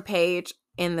hear from Paige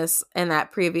in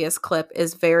that previous clip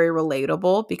is very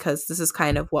relatable because this is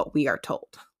kind of what we are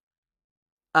told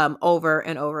over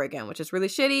and over again, which is really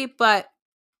shitty, but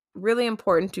really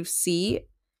important to see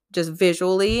just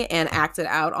visually and acted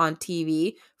out on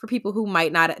TV for people who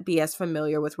might not be as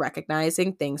familiar with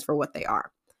recognizing things for what they are.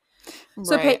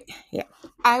 So, Right. yeah.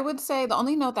 I would say the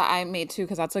only note that I made too,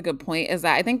 because that's a good point, is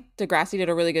that I think Degrassi did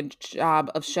a really good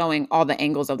job of showing all the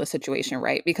angles of the situation,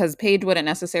 right? Because Paige wouldn't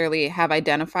necessarily have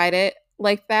identified it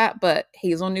like that, but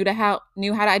Hazel knew how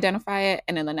to identify it.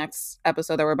 And in the next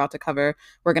episode that we're about to cover,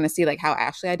 we're going to see like how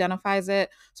Ashley identifies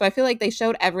it. So I feel like they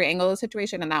showed every angle of the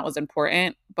situation, and that was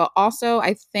important. But also,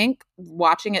 I think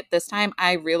watching it this time,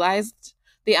 I realized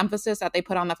the emphasis that they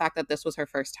put on the fact that this was her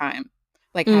first time,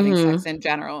 like having sex in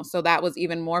general. So that was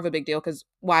even more of a big deal, because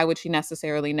why would she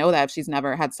necessarily know that if she's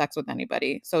never had sex with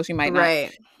anybody? So she might not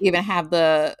even have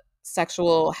the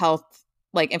sexual health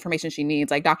like information she needs.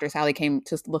 Like Dr. Sally came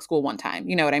to school one time,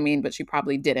 you know what I mean? But she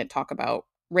probably didn't talk about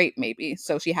rape maybe.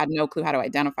 So she had no clue how to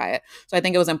identify it. So I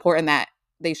think it was important that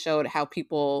they showed how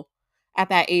people at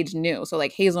that age knew. So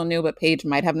like Hazel knew, but Paige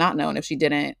might have not known if she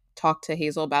didn't talk to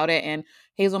Hazel about it. And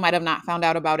Hazel might have not found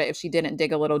out about it if she didn't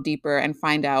dig a little deeper and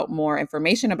find out more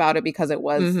information about it, because it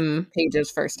was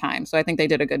Paige's first time. So I think they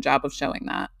did a good job of showing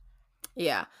that.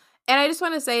 Yeah. And I just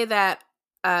want to say that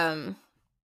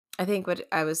I think what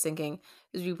I was thinking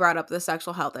is you brought up the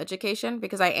sexual health education,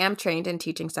 because I am trained in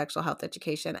teaching sexual health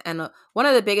education. And one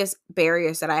of the biggest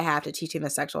barriers that I have to teaching the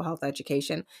sexual health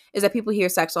education is that people hear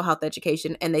sexual health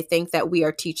education and they think that we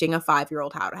are teaching a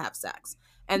 5-year-old how to have sex.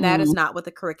 And that is not what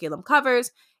the curriculum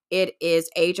covers. It is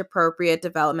age appropriate,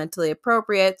 developmentally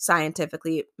appropriate,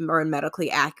 scientifically or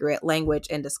medically accurate language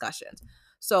and discussions.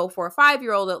 So for a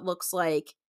 5-year-old, it looks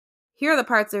like, here are the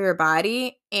parts of your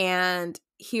body, and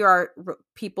here are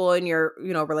people in your,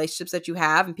 relationships that you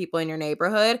have and people in your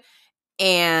neighborhood,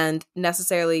 and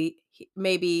necessarily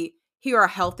maybe here are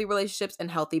healthy relationships and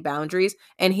healthy boundaries,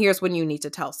 and here's when you need to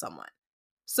tell someone.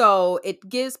 So it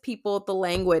gives people the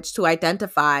language to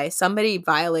identify somebody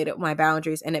violated my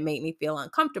boundaries and it made me feel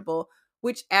uncomfortable,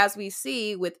 which, as we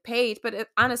see with Paige, but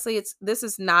honestly, this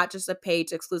is not just a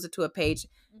Paige exclusive to a Paige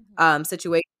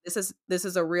situation. This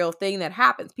is a real thing that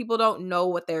happens. People don't know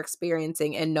what they're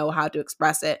experiencing and know how to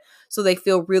express it, so they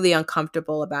feel really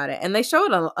uncomfortable about it. And they show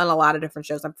it on a lot of different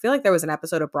shows. I feel like there was an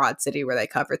episode of Broad City where they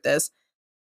covered this.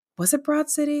 Was it Broad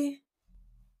City?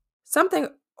 Something.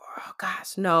 Oh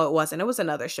gosh, no, it wasn't. It was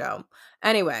another show.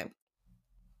 Anyway,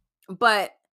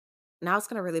 but now it's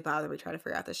going to really bother me trying to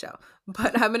figure out the show.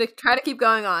 But I'm going to try to keep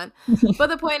going on. But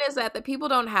the point is that the people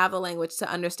don't have the language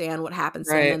to understand what happens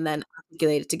to them and then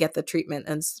articulate it to get the treatment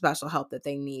and special help that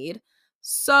they need.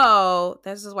 So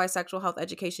this is why sexual health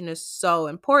education is so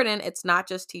important. It's not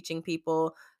just teaching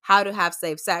people how to have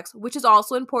safe sex, which is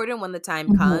also important when the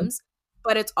time comes.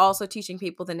 But it's also teaching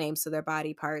people the names to their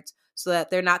body parts so that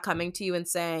they're not coming to you and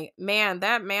saying, man,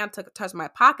 that man touched my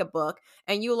pocketbook.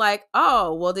 And you like,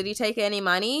 oh, well, did he take any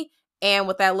money? And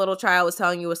what that little child was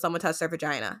telling you was someone touched their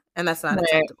vagina. And that's not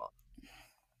acceptable.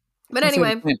 But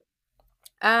anyway,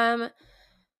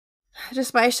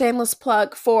 just my shameless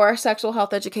plug for sexual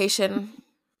health education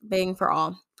being for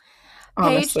all.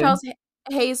 Paige tells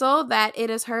Hazel that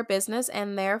it is her business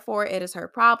and therefore it is her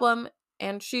problem.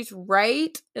 And she's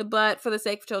right, but for the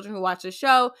sake of children who watch the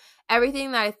show,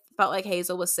 everything that I felt like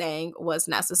Hazel was saying was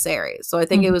necessary. So I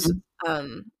think it was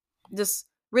just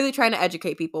really trying to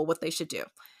educate people what they should do.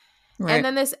 Right. And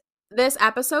then this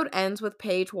episode ends with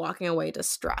Paige walking away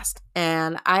distressed.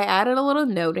 And I added a little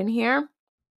note in here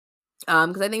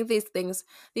because I think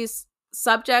these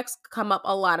subjects come up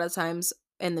a lot of times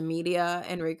in the media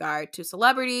in regard to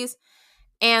celebrities.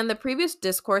 And the previous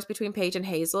discourse between Paige and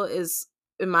Hazel is,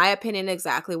 in my opinion,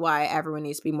 exactly why everyone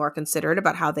needs to be more considerate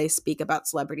about how they speak about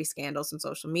celebrity scandals on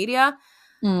social media,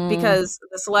 because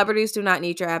the celebrities do not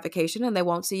need your advocation and they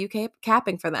won't see you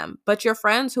capping for them. But your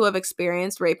friends who have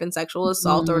experienced rape and sexual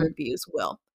assault or abuse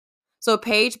will. So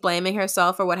Paige blaming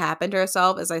herself for what happened to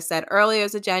herself, as I said earlier,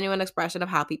 is a genuine expression of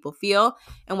how people feel.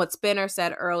 And what Spinner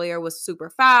said earlier was super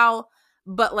foul.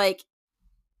 But like,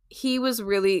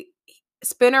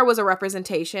 Spinner was a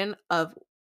representation of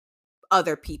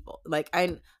other people. Like,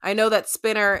 I know that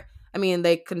Spinner, I mean,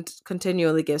 they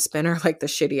continually give Spinner like the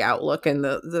shitty outlook and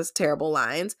those terrible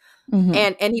lines.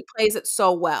 Mm-hmm. And he plays it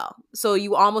so well. So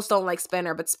you almost don't like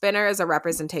Spinner, but Spinner is a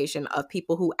representation of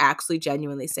people who actually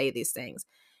genuinely say these things.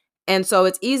 And so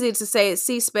it's easy to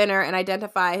see Spinner and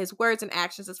identify his words and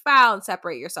actions as foul and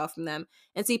separate yourself from them,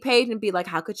 and see Paige and be like,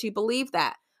 how could she believe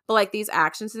that? But like, these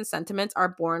actions and sentiments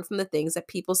are born from the things that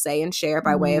people say and share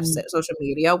by way of social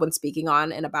media when speaking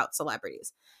on and about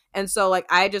celebrities. And so like,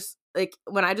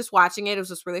 when I just watching it was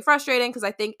just really frustrating, because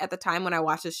I think at the time when I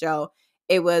watched the show,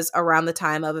 it was around the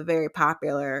time of a very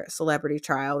popular celebrity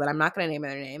trial that I'm not going to name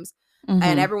their names. Mm-hmm.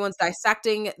 And everyone's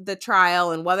dissecting the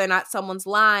trial and whether or not someone's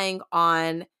lying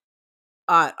on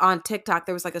TikTok.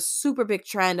 There was like a super big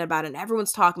trend about it, and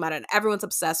everyone's talking about it and everyone's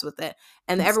obsessed with it.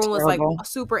 And That's everyone was terrible. like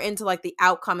super into like the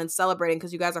outcome and celebrating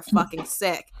because you guys are fucking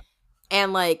sick.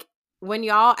 And like, when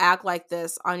y'all act like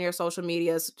this on your social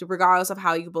medias, regardless of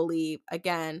how you believe,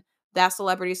 again, that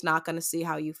celebrity's not going to see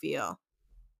how you feel.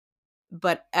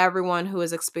 But everyone who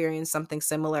has experienced something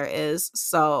similar is.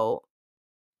 So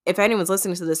if anyone's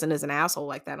listening to this and is an asshole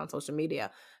like that on social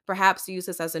media, perhaps use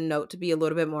this as a note to be a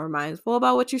little bit more mindful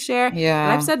about what you share. Yeah.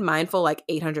 And I've said mindful like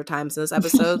 800 times in this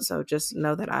episode, so just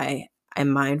know that I am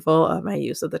mindful of my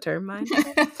use of the term mindful.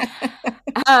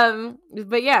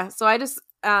 But yeah, so I just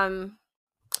wanted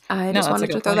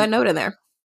to throw that note in there.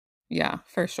 Yeah,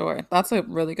 for sure. That's a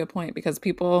really good point, because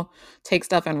people take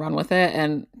stuff and run with it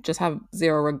and just have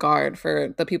zero regard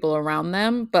for the people around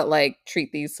them, but like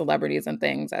treat these celebrities and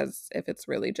things as if it's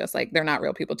really just like they're not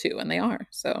real people too, and they are.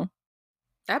 So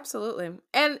absolutely.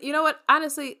 And you know what?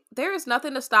 Honestly, there is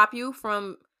nothing to stop you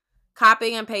from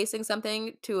copying and pasting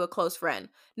something to a close friend.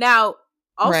 Now,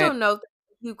 also note that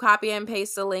if you copy and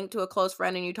paste a link to a close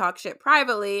friend and you talk shit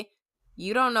privately,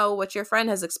 you don't know what your friend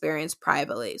has experienced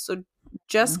privately. So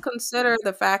just consider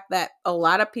the fact that a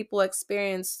lot of people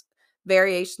experience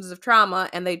variations of trauma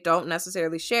and they don't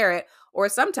necessarily share it, or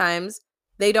sometimes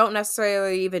they don't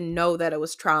necessarily even know that it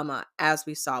was trauma, as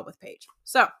we saw with Paige.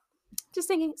 So just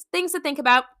thinking, things to think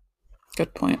about.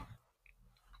 Good point.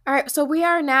 All right, so we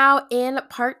are now in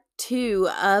part 2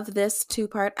 of this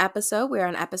 2-part episode. We're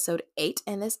on episode 8,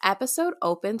 and this episode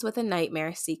opens with a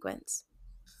nightmare sequence.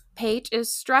 Paige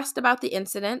is stressed about the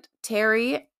incident.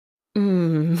 Terri,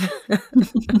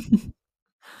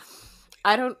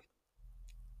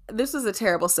 this is a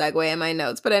terrible segue in my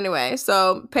notes, but anyway,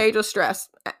 so Paige was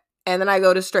stressed, and then I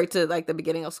go straight to like the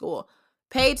beginning of school.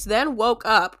 Paige then woke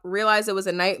up, realized it was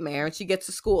a nightmare, and she gets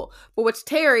to school, for which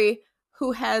Terri,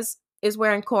 who is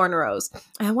wearing cornrows.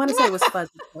 I want to say it was fuzzy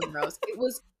cornrows. It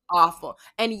was awful.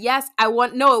 And yes, it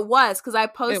was, because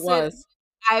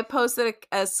I posted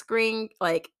a screen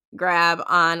like grab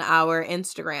on our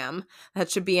Instagram that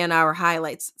should be in our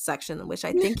highlights section, which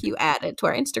I think you added to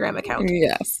our Instagram account.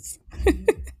 Yes.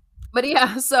 But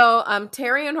yeah, so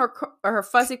Terri and her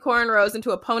fuzzy cornrows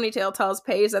into a ponytail tells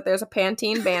Paige that there's a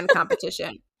Pantene band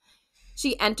competition.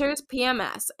 She enters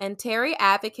PMS, and Terri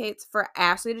advocates for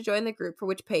Ashley to join the group, for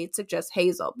which Paige suggests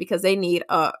Hazel because they need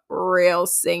a real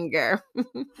singer,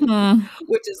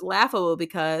 which is laughable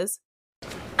because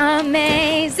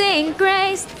Amazing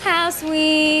Grace, how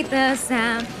sweet the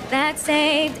sound that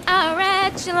saved a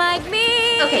wretch like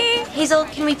me. Okay, Hazel,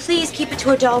 can we please keep it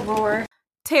to a dull roar?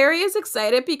 Terri is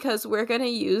excited because they're going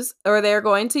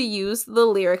to use the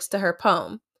lyrics to her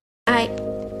poem.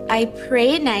 I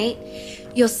pray at night,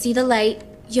 you'll see the light,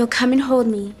 you'll come and hold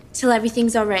me till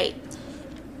everything's all right.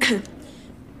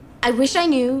 I wish I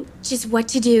knew just what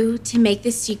to do to make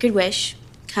this secret wish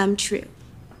come true.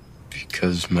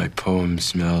 Because my poem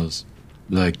smells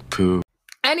like poo.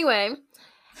 Anyway,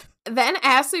 then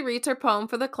Ashley reads her poem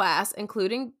for the class,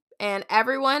 and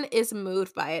everyone is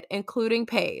moved by it, including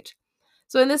Paige.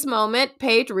 So in this moment,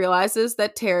 Paige realizes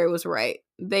that Terri was right.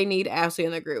 They need Ashley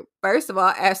in the group. First of all,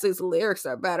 Ashley's lyrics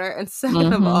are better. And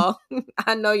second of all,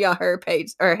 I know y'all heard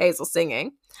Paige or Hazel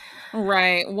singing.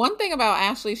 Right. One thing about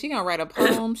Ashley, she gonna write a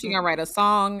poem. She gonna write a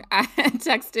song. I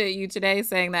texted you today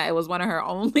saying that it was one of her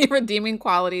only redeeming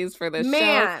qualities for this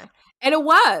show. And it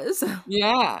was.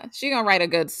 Yeah. She gonna write a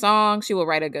good song. She will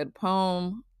write a good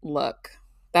poem. Look,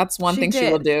 that's one thing she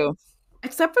will do.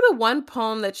 Except for the one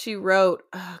poem that she wrote,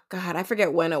 oh God, I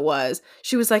forget when it was.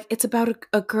 She was like, it's about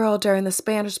a girl during the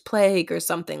Spanish plague or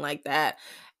something like that.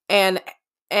 And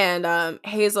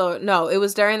Hazel, no, it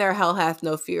was during their Hell Hath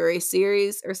No Fury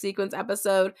series or sequence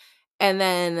episode. And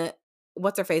then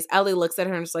what's her face? Ellie looks at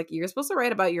her and is like, you're supposed to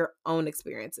write about your own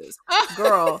experiences.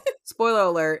 Girl, spoiler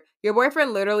alert, your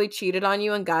boyfriend literally cheated on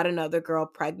you and got another girl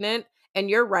pregnant, and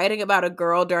you're writing about a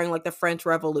girl during like the French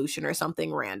Revolution or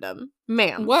something random.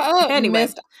 Ma'am. What a Anyway.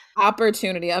 missed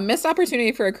opportunity. A missed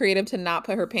opportunity for a creative to not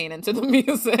put her pain into the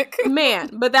music. Man,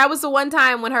 but that was the one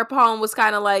time when her poem was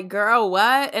kind of like, girl,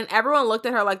 what? And everyone looked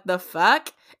at her like, the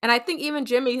fuck? And I think even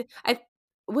Jimmy,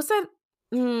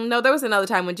 no, there was another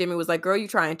time when Jimmy was like, girl, you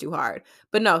trying too hard.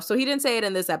 But no, so he didn't say it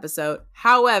in this episode.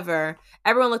 However,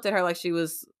 everyone looked at her like she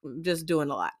was just doing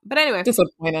a lot. But anyway.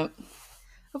 Disappointed.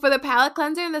 For the palate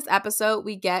cleanser in this episode,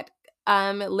 we get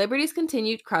Liberty's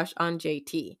continued crush on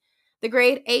JT. The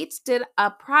grade 8s did a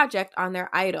project on their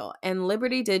idol, and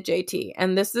Liberty did JT.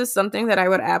 And this is something that I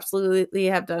would absolutely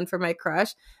have done for my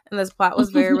crush. And this plot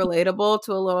was very relatable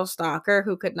to a little stalker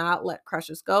who could not let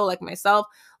crushes go, like myself.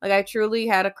 Like, I truly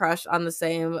had a crush on the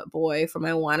same boy from,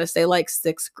 I want to say, like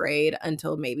 6th grade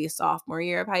until maybe sophomore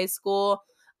year of high school.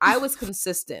 I was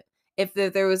consistent. If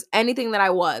there was anything that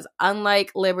I was,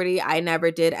 unlike Liberty, I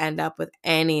never did end up with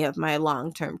any of my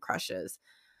long-term crushes.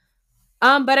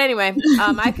 But anyway,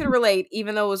 I could relate,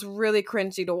 even though it was really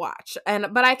cringy to watch.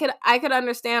 But I could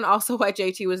understand also why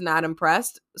JT was not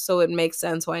impressed. So it makes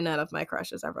sense why none of my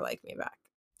crushes ever liked me back.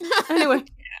 Anyway,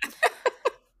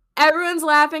 everyone's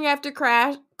laughing after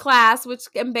class, which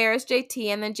embarrassed JT.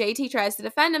 And then JT tries to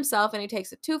defend himself, and he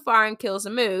takes it too far and kills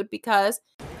the mood because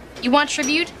you want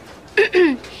tribute?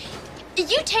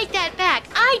 You take that back.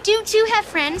 I do too have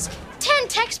friends. 10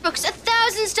 textbooks,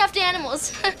 1,000 stuffed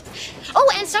animals.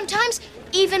 Oh, and sometimes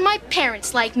even my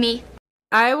parents like me.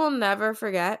 I will never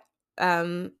forget,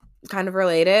 kind of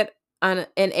related, in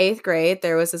 8th grade,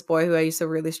 there was this boy who I used to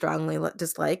really strongly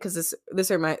dislike, because this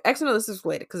is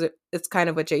related, because it's kind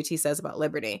of what JT says about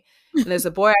Liberty. And there's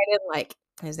a boy I didn't like.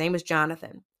 His name was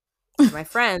Jonathan. My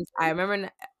friends, I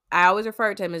remember, I always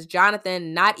refer to him as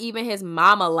Jonathan. Not even his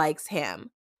mama likes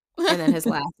him. And then his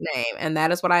last name. And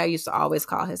that is what I used to always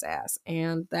call his ass.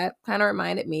 And that kind of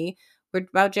reminded me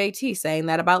about JT saying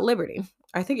that about Liberty.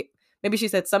 I think maybe she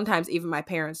said sometimes even my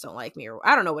parents don't like me, or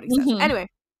I don't know what he says. Mm-hmm. Anyway.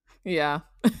 Yeah.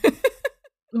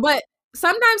 But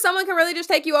sometimes someone can really just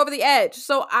take you over the edge.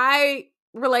 So I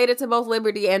related to both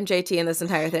Liberty and JT in this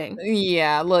entire thing.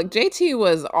 Yeah, look, JT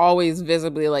was always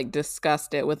visibly like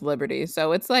disgusted with Liberty.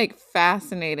 So it's like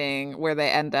fascinating where they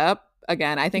end up.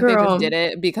 Again, I think they just did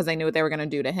it because they knew what they were going to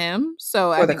do to him.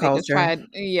 So I think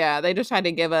they just tried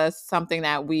to give us something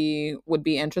that we would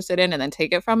be interested in and then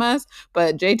take it from us.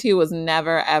 But JT was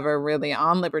never, ever really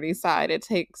on Liberty's side. It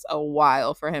takes a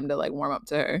while for him to like warm up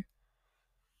to her.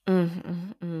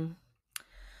 Mm-hmm.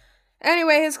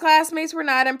 Anyway, his classmates were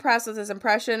not impressed with his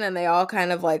impression, and they all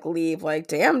kind of like leave like,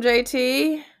 damn,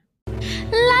 JT. La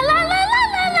la la la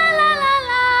la la la la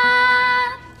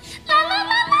la. La la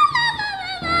la la la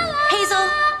la la. Hazel,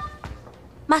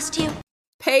 must you?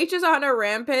 Paige is on a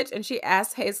rampage, and she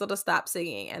asks Hazel to stop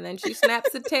singing. And then she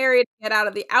snaps at Terri to get out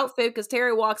of the outfit, because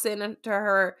Terri walks into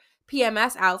her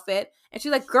PMS outfit. And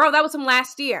she's like, girl, that was from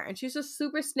last year. And she's just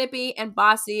super snippy and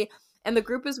bossy. And the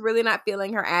group is really not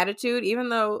feeling her attitude, even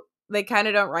though they kind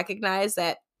of don't recognize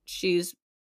that she's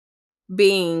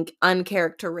being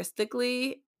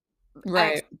uncharacteristically.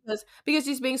 Right. Because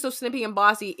she's being so snippy and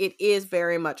bossy, it is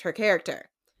very much her character.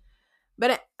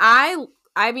 But I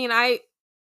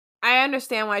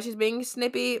understand why she's being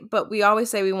snippy, but we always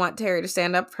say we want Terri to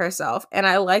stand up for herself. And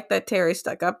I like that Terri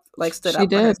stood up for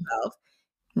herself.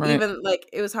 Right. Even, like,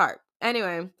 it was hard.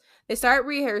 Anyway, they start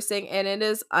rehearsing, and it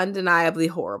is undeniably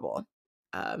horrible.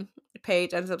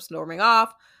 Paige ends up storming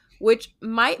off, which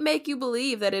might make you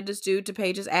believe that it is due to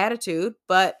Paige's attitude,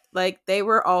 but, like, they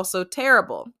were also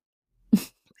terrible.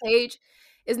 Paige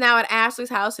is now at Ashley's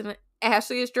house, and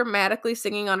Ashley is dramatically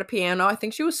singing on a piano. I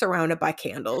think she was surrounded by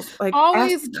candles. Like,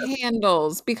 always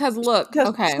candles. Because look,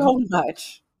 okay. So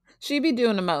much. She be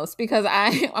doing the most, because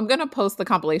I'm going to post the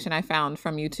compilation I found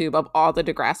from YouTube of all the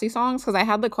Degrassi songs, because I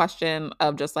had the question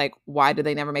of just like, why did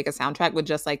they never make a soundtrack with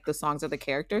just like the songs that the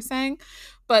characters sang?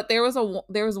 But there was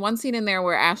one scene in there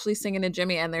where Ashley's singing to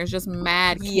Jimmy, and there's just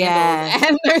mad candles,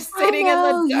 and they're sitting in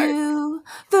the dark. You,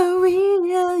 the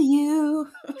real you.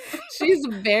 She's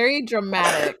very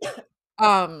dramatic.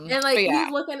 And like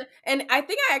he's looking, and I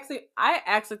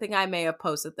actually think I may have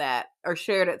posted that or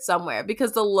shared it somewhere,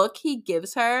 because the look he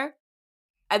gives her,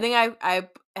 I think I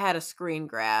had a screen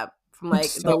grab from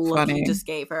like the look he just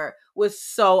gave her, was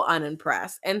so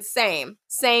unimpressed. And same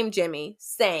Jimmy,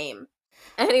 same.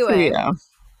 Anyway,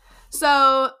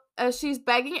 so she's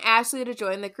begging Ashley to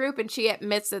join the group, and she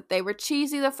admits that they were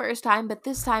cheesy the first time, but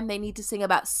this time they need to sing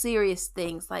about serious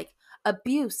things like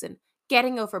abuse and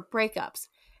getting over breakups.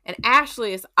 And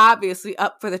Ashley is obviously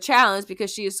up for the challenge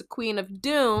because she is the queen of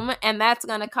doom, and that's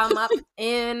going to come up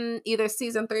in either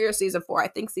season 3 or season 4. I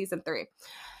think season 3.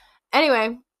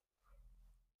 Anyway.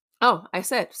 Oh, I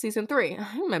said season 3.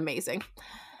 I'm amazing.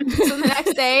 So the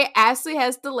next day, Ashley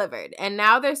has delivered, and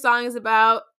now their song is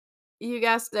about, you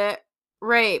guessed it,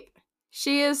 rape.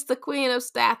 She is the queen of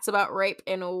stats about rape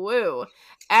and woo.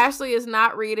 Ashley is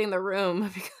not reading the room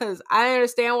because I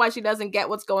understand why she doesn't get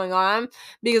what's going on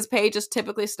because Paige is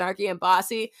typically snarky and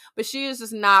bossy, but she is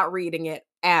just not reading it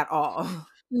at all.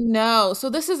 No. So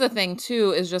this is the thing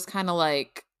too, is just kind of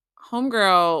like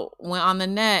homegirl went on the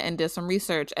net and did some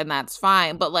research and that's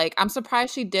fine. But like, I'm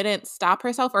surprised she didn't stop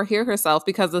herself or hear herself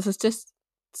because this is just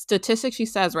statistic she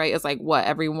says, right, is like what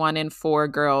every 1 in 4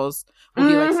 girls will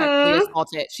be like sexually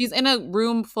assaulted. She's in a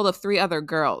room full of 3 other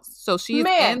girls, so she's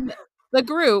in the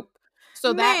group.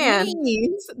 So that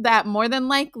means that more than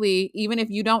likely, even if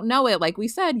you don't know it, like we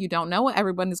said, you don't know what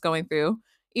everybody's going through.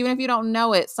 Even if you don't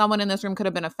know it, someone in this room could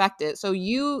have been affected. So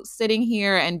you sitting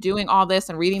here and doing all this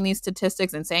and reading these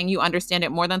statistics and saying you understand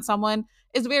it more than someone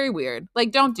is very weird.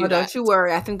 Like, don't do that. Don't you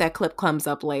worry. I think that clip comes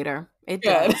up later. It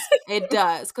does. It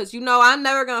does. Because, I'm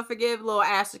never going to forgive little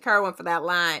Ashley Kerwin for that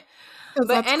line.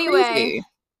 But anyway,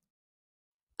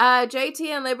 JT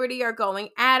and Liberty are going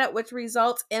at it, which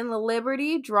results in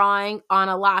Liberty drawing on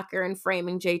a locker and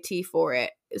framing JT for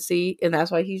it. See? And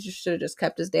that's why he should have just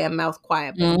kept his damn mouth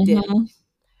quiet, but he didn't.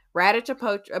 Raditch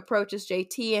approaches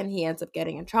JT and he ends up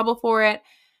getting in trouble for it.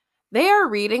 They are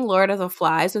reading Lord of the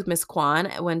Flies with Miss Kwan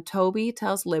when Toby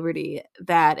tells Liberty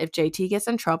that if JT gets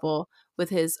in trouble with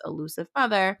his elusive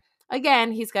mother,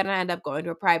 again, he's going to end up going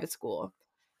to a private school.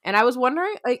 And I was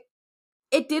wondering, like,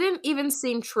 it didn't even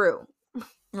seem true.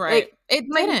 Right. Like, it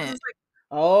didn't.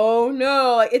 Oh,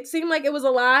 no. Like, it seemed like it was a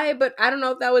lie, but I don't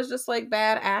know if that was just, like,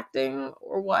 bad acting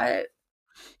or what.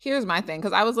 Here's my thing,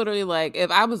 because I was literally like,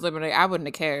 if I was Liberty, I wouldn't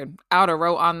have cared. I would have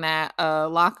wrote on that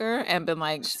locker and been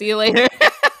like, see you later.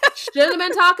 Shouldn't have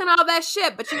been talking all that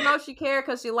shit, but she cared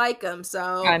because she liked him.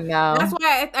 So I know. That's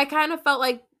why I kind of felt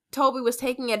like Toby was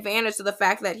taking advantage of the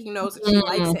fact that he knows that she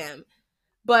likes him.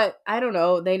 But I don't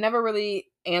know. They never really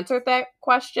answered that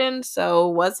question. So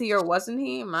was he or wasn't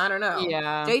he? I don't know.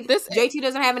 Yeah. JT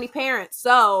doesn't have any parents,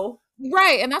 so...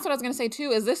 Right, and that's what I was going to say too,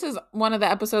 is this is one of the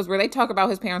episodes where they talk about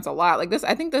his parents a lot. Like this,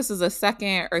 I think this is a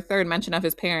second or third mention of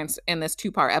his parents in this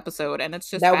 2-part episode, and it's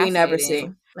just that we never see.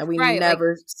 That we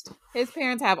never. Like, his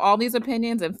parents have all these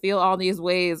opinions and feel all these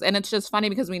ways, and it's just funny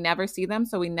because we never see them,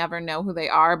 so we never know who they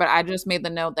are. But I just made the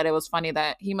note that it was funny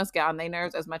that he must get on their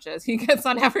nerves as much as he gets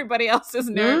on everybody else's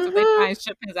nerves if they try and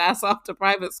ship his ass off to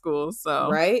private school.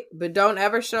 So right, but don't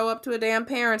ever show up to a damn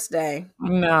Parents' Day.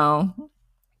 No.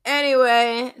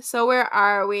 Anyway, so where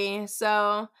are we?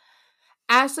 So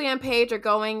Ashley and Paige are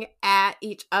going at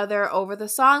each other over the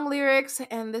song lyrics,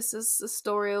 and this is the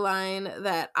storyline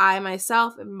that I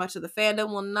myself and much of the fandom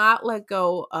will not let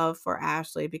go of for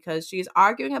Ashley, because she's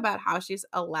arguing about how she's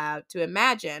allowed to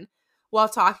imagine while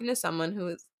talking to someone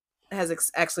who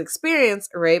has actually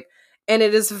experienced rape, and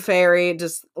it is very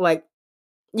just like,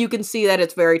 you can see that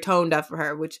it's very tone deaf for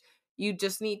her, which you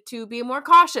just need to be more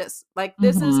cautious. Like,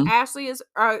 this is Ashley is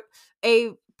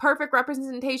a perfect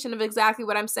representation of exactly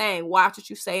what I'm saying. Watch what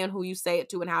you say and who you say it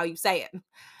to and how you say it.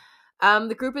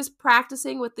 The group is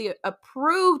practicing with the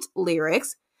approved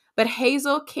lyrics, but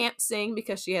Hazel can't sing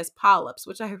because she has polyps,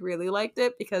 which I really liked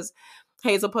it because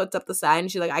Hazel puts up the sign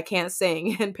and she's like, I can't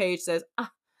sing. And Paige says,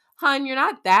 hun, you're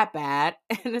not that bad.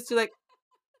 And it's just like,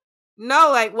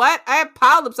 no, like, what? I have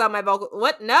polyps on my vocal.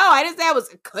 What? No, I didn't say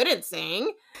I couldn't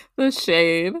sing. The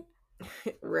shade.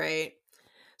 Right.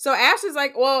 So Ashley's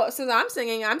like, well, since I'm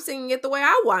singing it the way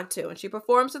I want to. And she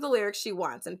performs to the lyrics she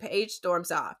wants, and Paige storms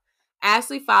off.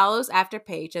 Ashley follows after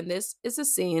Paige, and this is a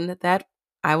scene that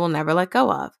I will never let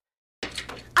go of.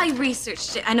 I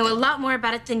researched it. I know a lot more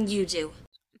about it than you do.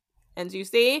 And you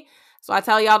see? So I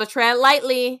tell y'all to tread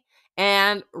lightly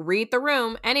and read the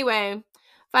room. Anyway,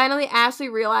 finally, Ashley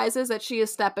realizes that she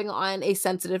is stepping on a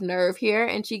sensitive nerve here,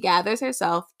 and she gathers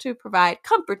herself to provide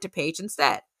comfort to Paige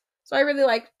instead. So I really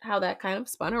like how that kind of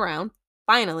spun around,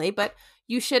 finally, but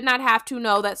you should not have to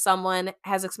know that someone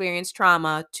has experienced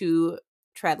trauma to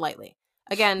tread lightly.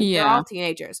 Again, they're all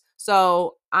teenagers,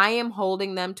 so I am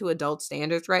holding them to adult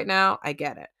standards right now. I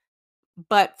get it.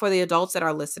 But for the adults that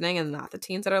are listening and not the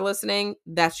teens that are listening,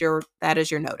 that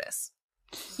is your notice.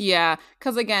 Yeah,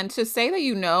 because again, to say that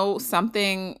you know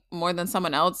something more than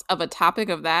someone else of a topic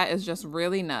of that is just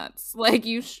really nuts. Like,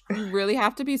 you really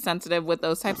have to be sensitive with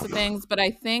those types of things. But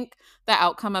I think the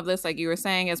outcome of this, like you were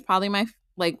saying, is probably my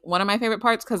like one of my favorite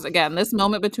parts, because again, this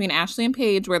moment between Ashley and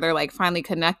Paige where they're like finally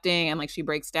connecting and like she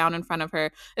breaks down in front of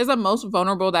her is the most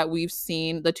vulnerable that we've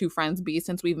seen the two friends be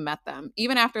since we've met them.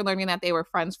 Even after learning that they were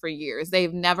friends for years,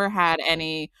 they've never had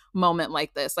any moment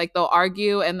like this. Like they'll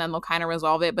argue and then they'll kind of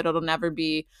resolve it, but it'll never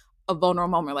be a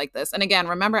vulnerable moment like this. And again,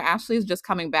 remember, Ashley's just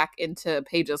coming back into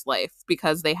Paige's life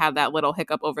because they had that little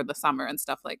hiccup over the summer and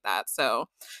stuff like that. So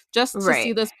just to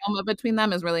see this moment between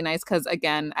them is really nice because,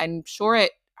 again, I'm sure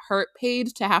it hurt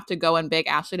Paige to have to go and beg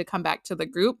Ashley to come back to the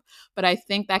group. But I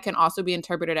think that can also be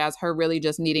interpreted as her really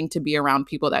just needing to be around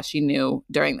people that she knew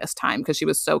during this time because she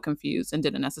was so confused and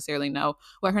didn't necessarily know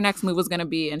what her next move was going to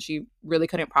be. And she really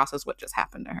couldn't process what just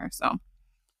happened to her. So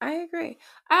I agree.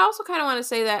 I also kind of want to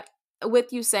say that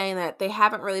with you saying that they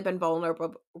haven't really been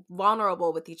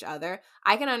vulnerable with each other,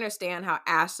 I can understand how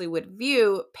Ashley would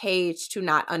view Paige to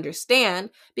not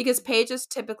understand because Paige is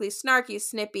typically snarky,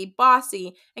 snippy,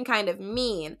 bossy, and kind of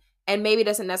mean, and maybe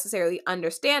doesn't necessarily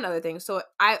understand other things. So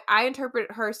I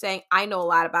interpret her saying, I know a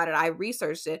lot about it, I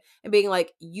researched it, and being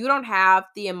like, you don't have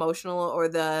the emotional or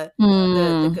the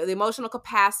emotional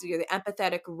capacity or the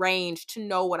empathetic range to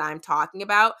know what I'm talking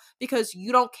about because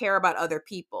you don't care about other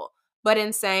people. But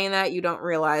in saying that, you don't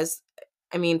realize,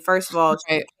 I mean, first of all,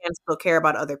 you can still care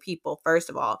about other people, first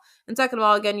of all. And second of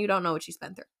all, again, you don't know what she's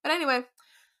been through. But anyway,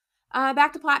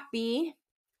 back to plot B.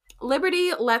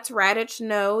 Liberty lets Raditch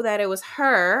know that it was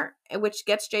her, which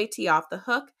gets JT off the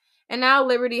hook. And now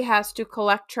Liberty has to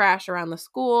collect trash around the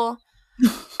school.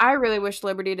 I really wish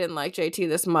Liberty didn't like JT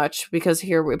this much because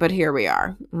here we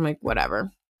are. I'm like,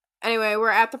 whatever. Anyway, we're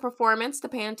at the performance, the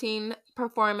Pantene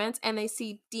performance, and they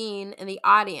see Dean in the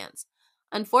audience.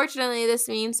 Unfortunately, this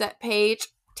means that Paige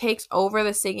takes over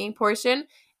the singing portion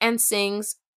and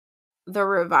sings the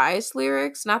revised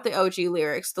lyrics, not the OG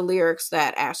lyrics, the lyrics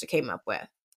that Ashley came up with.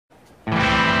 Never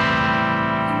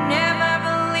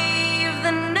believe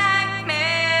the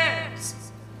nightmares.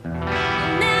 You'll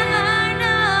never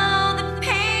know the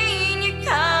pain you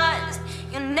caused.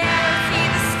 You'll never see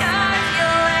the scars you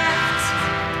left.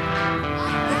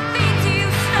 The things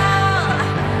you stole,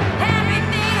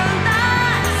 everything you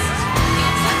lost. You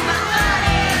took my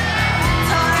body,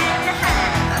 tore it in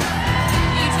half.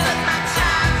 You took my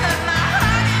child, took my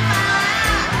heart and my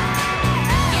life.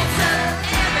 You took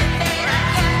everything I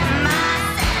kept for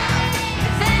myself.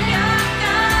 Then you're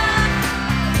gone.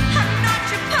 I'm not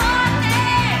your partner.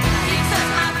 You took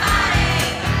my body,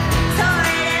 tore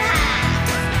it in half.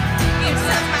 You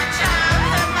took my child,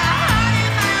 took my heart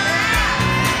and my life.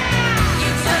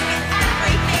 You took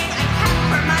everything I kept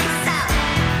for myself.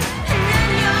 And then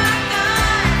you're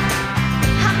gone.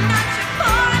 I'm not your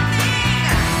partner.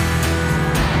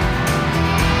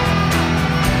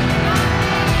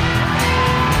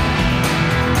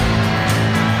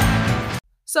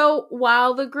 So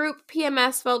while the group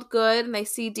PMS felt good and they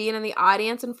see Dean in the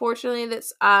audience, unfortunately,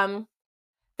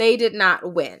 they did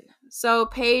not win. So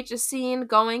Paige is seen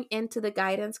going into the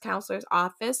guidance counselor's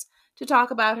office to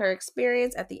talk about her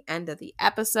experience at the end of the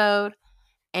episode,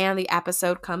 and the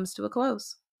episode comes to a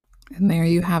close. and there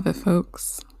you have it,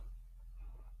 folks.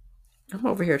 I'm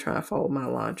over here trying to fold my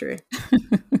laundry.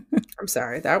 I'm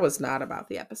sorry, that was not about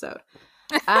the episode.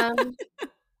 I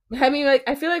mean, like,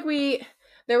 I feel like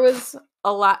there was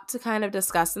a lot to kind of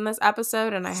discuss in this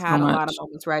episode, and I had a lot of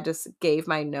moments where I just gave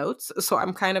my notes, so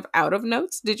I'm kind of out of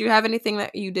notes. Did you have anything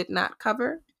that you did not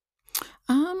cover?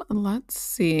 Let's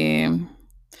see.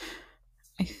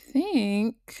 I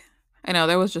think I know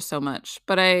there was just so much,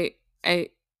 but I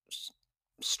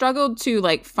struggled to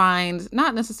like find,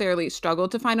 not necessarily struggled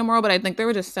to find a moral, but I think there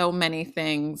were just so many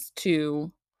things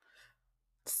to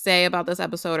say about this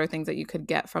episode or things that you could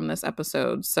get from this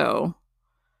episode. So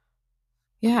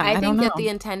yeah, I think that the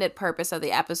intended purpose of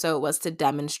the episode was to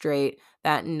demonstrate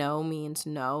that no means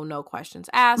no, no questions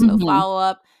asked, no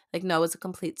follow-up, like no is a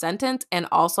complete sentence, and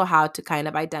also how to kind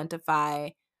of identify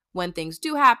when things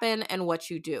do happen and what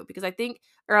you do. Because I think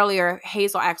earlier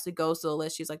Hazel actually goes to the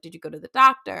list. She's like, did you go to the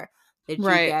doctor? Did you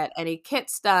get any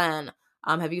kits done?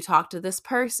 Have you talked to this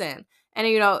person? And,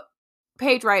 you know,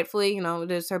 Paige rightfully, you know,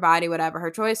 it is her body, whatever, her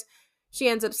choice. She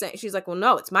ends up saying, she's like, well,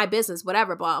 no, it's my business,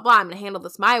 whatever, blah, blah, I'm going to handle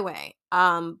this my way.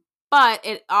 But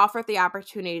it offered the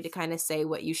opportunity to kind of say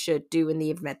what you should do in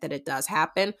the event that it does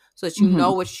happen so that you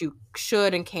know what you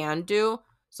should and can do,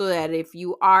 so that if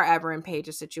you are ever in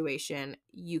Paige's situation,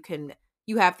 you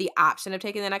have the option of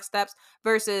taking the next steps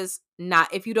versus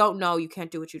not. If you don't know, you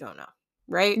can't do what you don't know.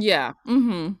 Right? Yeah.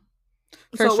 Mm-hmm.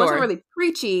 So it wasn't really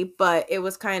preachy, but it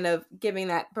was kind of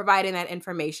providing that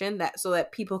information so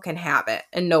that people can have it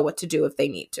and know what to do if they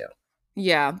need to.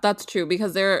 Yeah, that's true.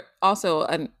 Because there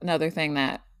also another thing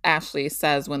that Ashley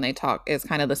says when they talk is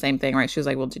kind of the same thing, right? She was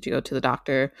like, well, did you go to the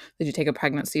doctor? Did you take a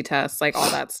pregnancy test? Like all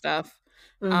that stuff.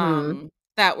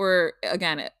 That were,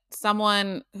 again,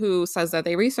 someone who says that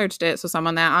they researched it. So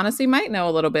someone that honestly might know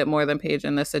a little bit more than Paige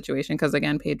in this situation. Because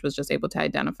again, Paige was just able to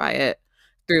identify it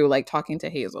through like talking to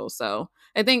Hazel. So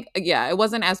I think, yeah, it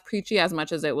wasn't as preachy as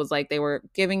much as it was like they were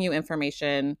giving you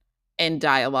information in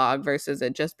dialogue versus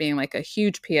it just being like a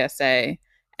huge PSA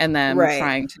and then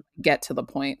trying to get to the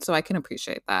point. So I can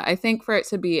appreciate that. I think for it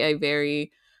to be a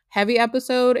very heavy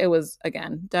episode, it was,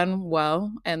 again, done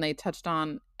well. And they touched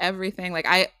on everything. Like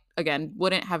I, again,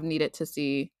 wouldn't have needed to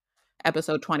see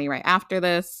episode 20 right after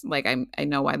this. Like I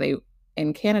know why they,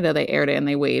 in Canada, they aired it and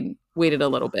they waited a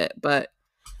little bit. But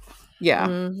yeah,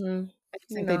 I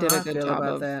think they did a good job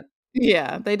of that.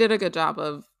 Yeah, they did a good job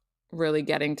of really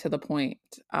getting to the point.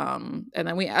 And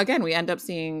then we end up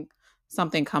seeing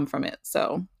something come from it.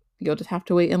 So you'll just have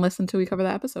to wait and listen till we cover the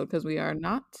episode because we are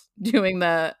not doing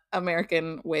the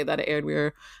American way that it aired.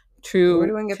 We're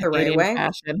doing it the right way.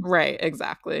 Fashion. Right,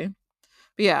 exactly.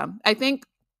 But yeah, I think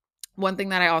one thing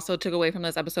that I also took away from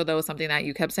this episode, though, was something that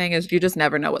you kept saying is you just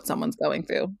never know what someone's going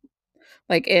through.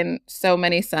 Like in so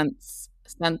many sense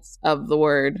of the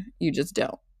word, you just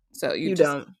don't. So you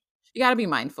don't. You got to be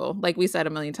mindful. Like we said a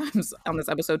million times on this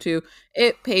episode too,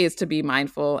 it pays to be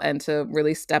mindful and to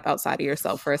really step outside of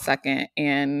yourself for a second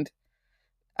and,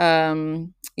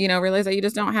 realize that you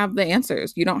just don't have the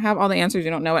answers. You don't have all the answers.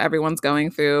 You don't know what everyone's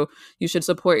going through. You should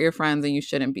support your friends and you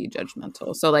shouldn't be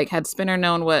judgmental. So like had Spinner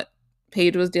known what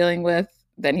Paige was dealing with,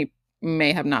 then he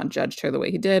may have not judged her the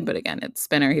way he did. But again, it's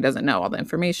Spinner. He doesn't know all the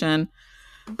information.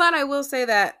 But I will say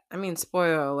that,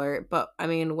 spoiler alert, but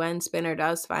when Spinner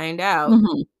does find out,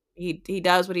 he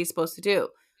does what he's supposed to do.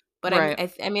 But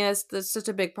that's such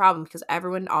a big problem because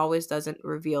everyone always doesn't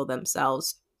reveal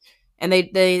themselves and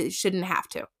they shouldn't have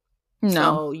to. No.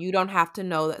 So you don't have to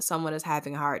know that someone is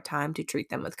having a hard time to treat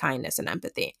them with kindness and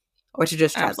empathy or to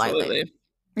just tread lightly.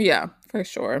 Yeah, for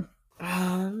sure.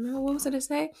 What was I to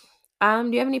say? Do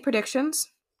you have any predictions?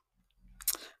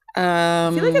 I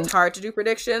feel like it's hard to do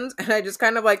predictions and I just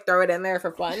kind of like throw it in there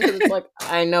for fun because it's like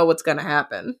I know what's gonna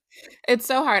happen. It's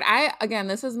so hard.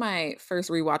 This is my first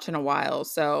rewatch in a while,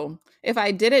 so if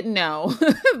I didn't know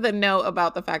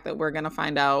about the fact that we're gonna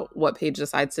find out what Paige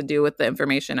decides to do with the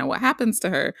information and what happens to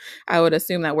her, I would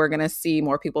assume that we're gonna see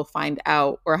more people find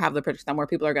out or have the prediction that more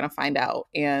people are gonna find out,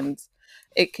 and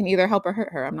it can either help or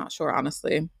hurt her. I'm not sure,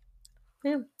 honestly.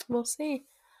 Yeah, we'll see.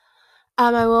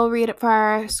 I will read it for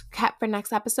our recap for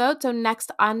next episode. So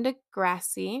next on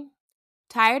Degrassi,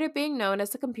 tired of being known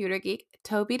as a computer geek,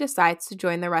 Toby decides to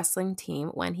join the wrestling team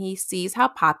when he sees how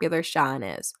popular Sean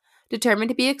is. Determined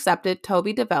to be accepted,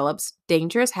 Toby develops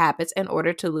dangerous habits in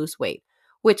order to lose weight,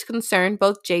 which concern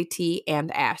both JT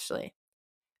and Ashley.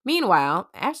 Meanwhile,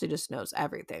 Ashley just knows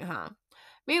everything, huh?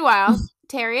 Meanwhile,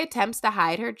 Terri attempts to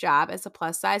hide her job as a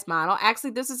plus-size model.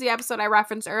 Actually, this is the episode I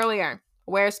referenced earlier,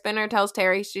 where Spinner tells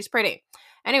Terri she's pretty.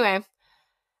 Anyway,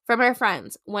 from her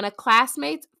friends, when a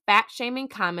classmate's fat-shaming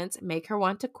comments make her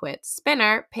want to quit,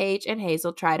 Spinner, Paige, and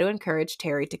Hazel try to encourage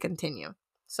Terri to continue.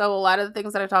 So a lot of the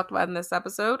things that I talked about in this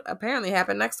episode apparently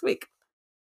happen next week.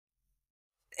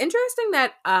 Interesting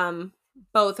that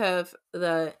both of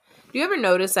the... Do you ever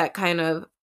notice that kind of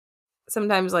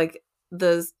sometimes like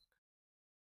the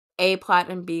A plot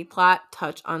and B plot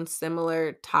touch on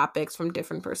similar topics from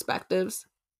different perspectives?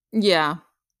 Yeah,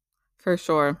 for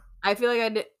sure. I feel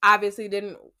like I obviously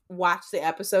didn't watch the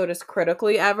episode as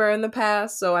critically ever in the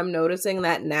past, so I'm noticing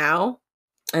that now.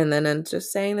 And then I'm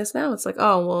just saying this now. It's like,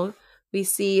 oh, well, we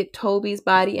see Toby's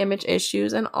body image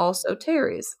issues and also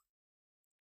Terri's.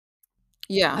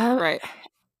 Yeah, right.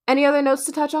 Any other notes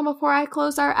to touch on before I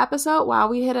close our episode? Wow,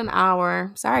 we hit an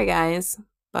hour. Sorry, guys.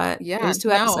 But yeah, it was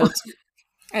 2 episodes.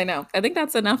 I know. I think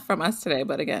that's enough from us today.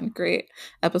 But again, great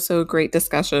episode, great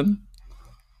discussion.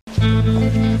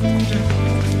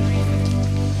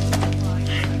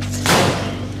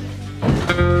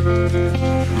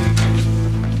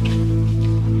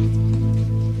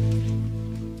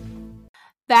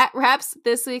 That wraps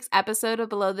this week's episode of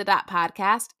Below the Dot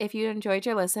podcast. If you enjoyed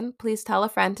your listen, please tell a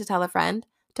friend to tell a friend.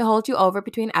 To hold you over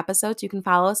between episodes, you can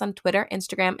follow us on Twitter,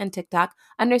 Instagram, and TikTok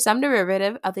under some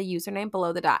derivative of the username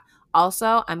Below the Dot.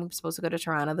 Also, I'm supposed to go to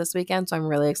Toronto this weekend, so I'm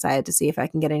really excited to see if I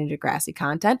can get any Degrassi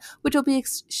content, which will be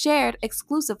shared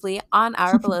exclusively on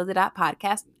our Below the Dot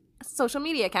podcast social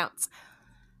media accounts.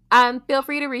 Feel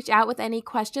free to reach out with any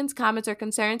questions, comments, or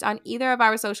concerns on either of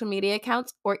our social media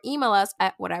accounts or email us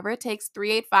at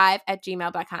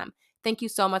whateverittakes385@gmail.com. Thank you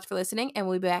so much for listening, and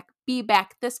we'll be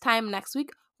back this time next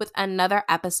week with another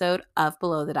episode of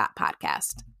Below the Dot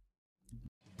podcast.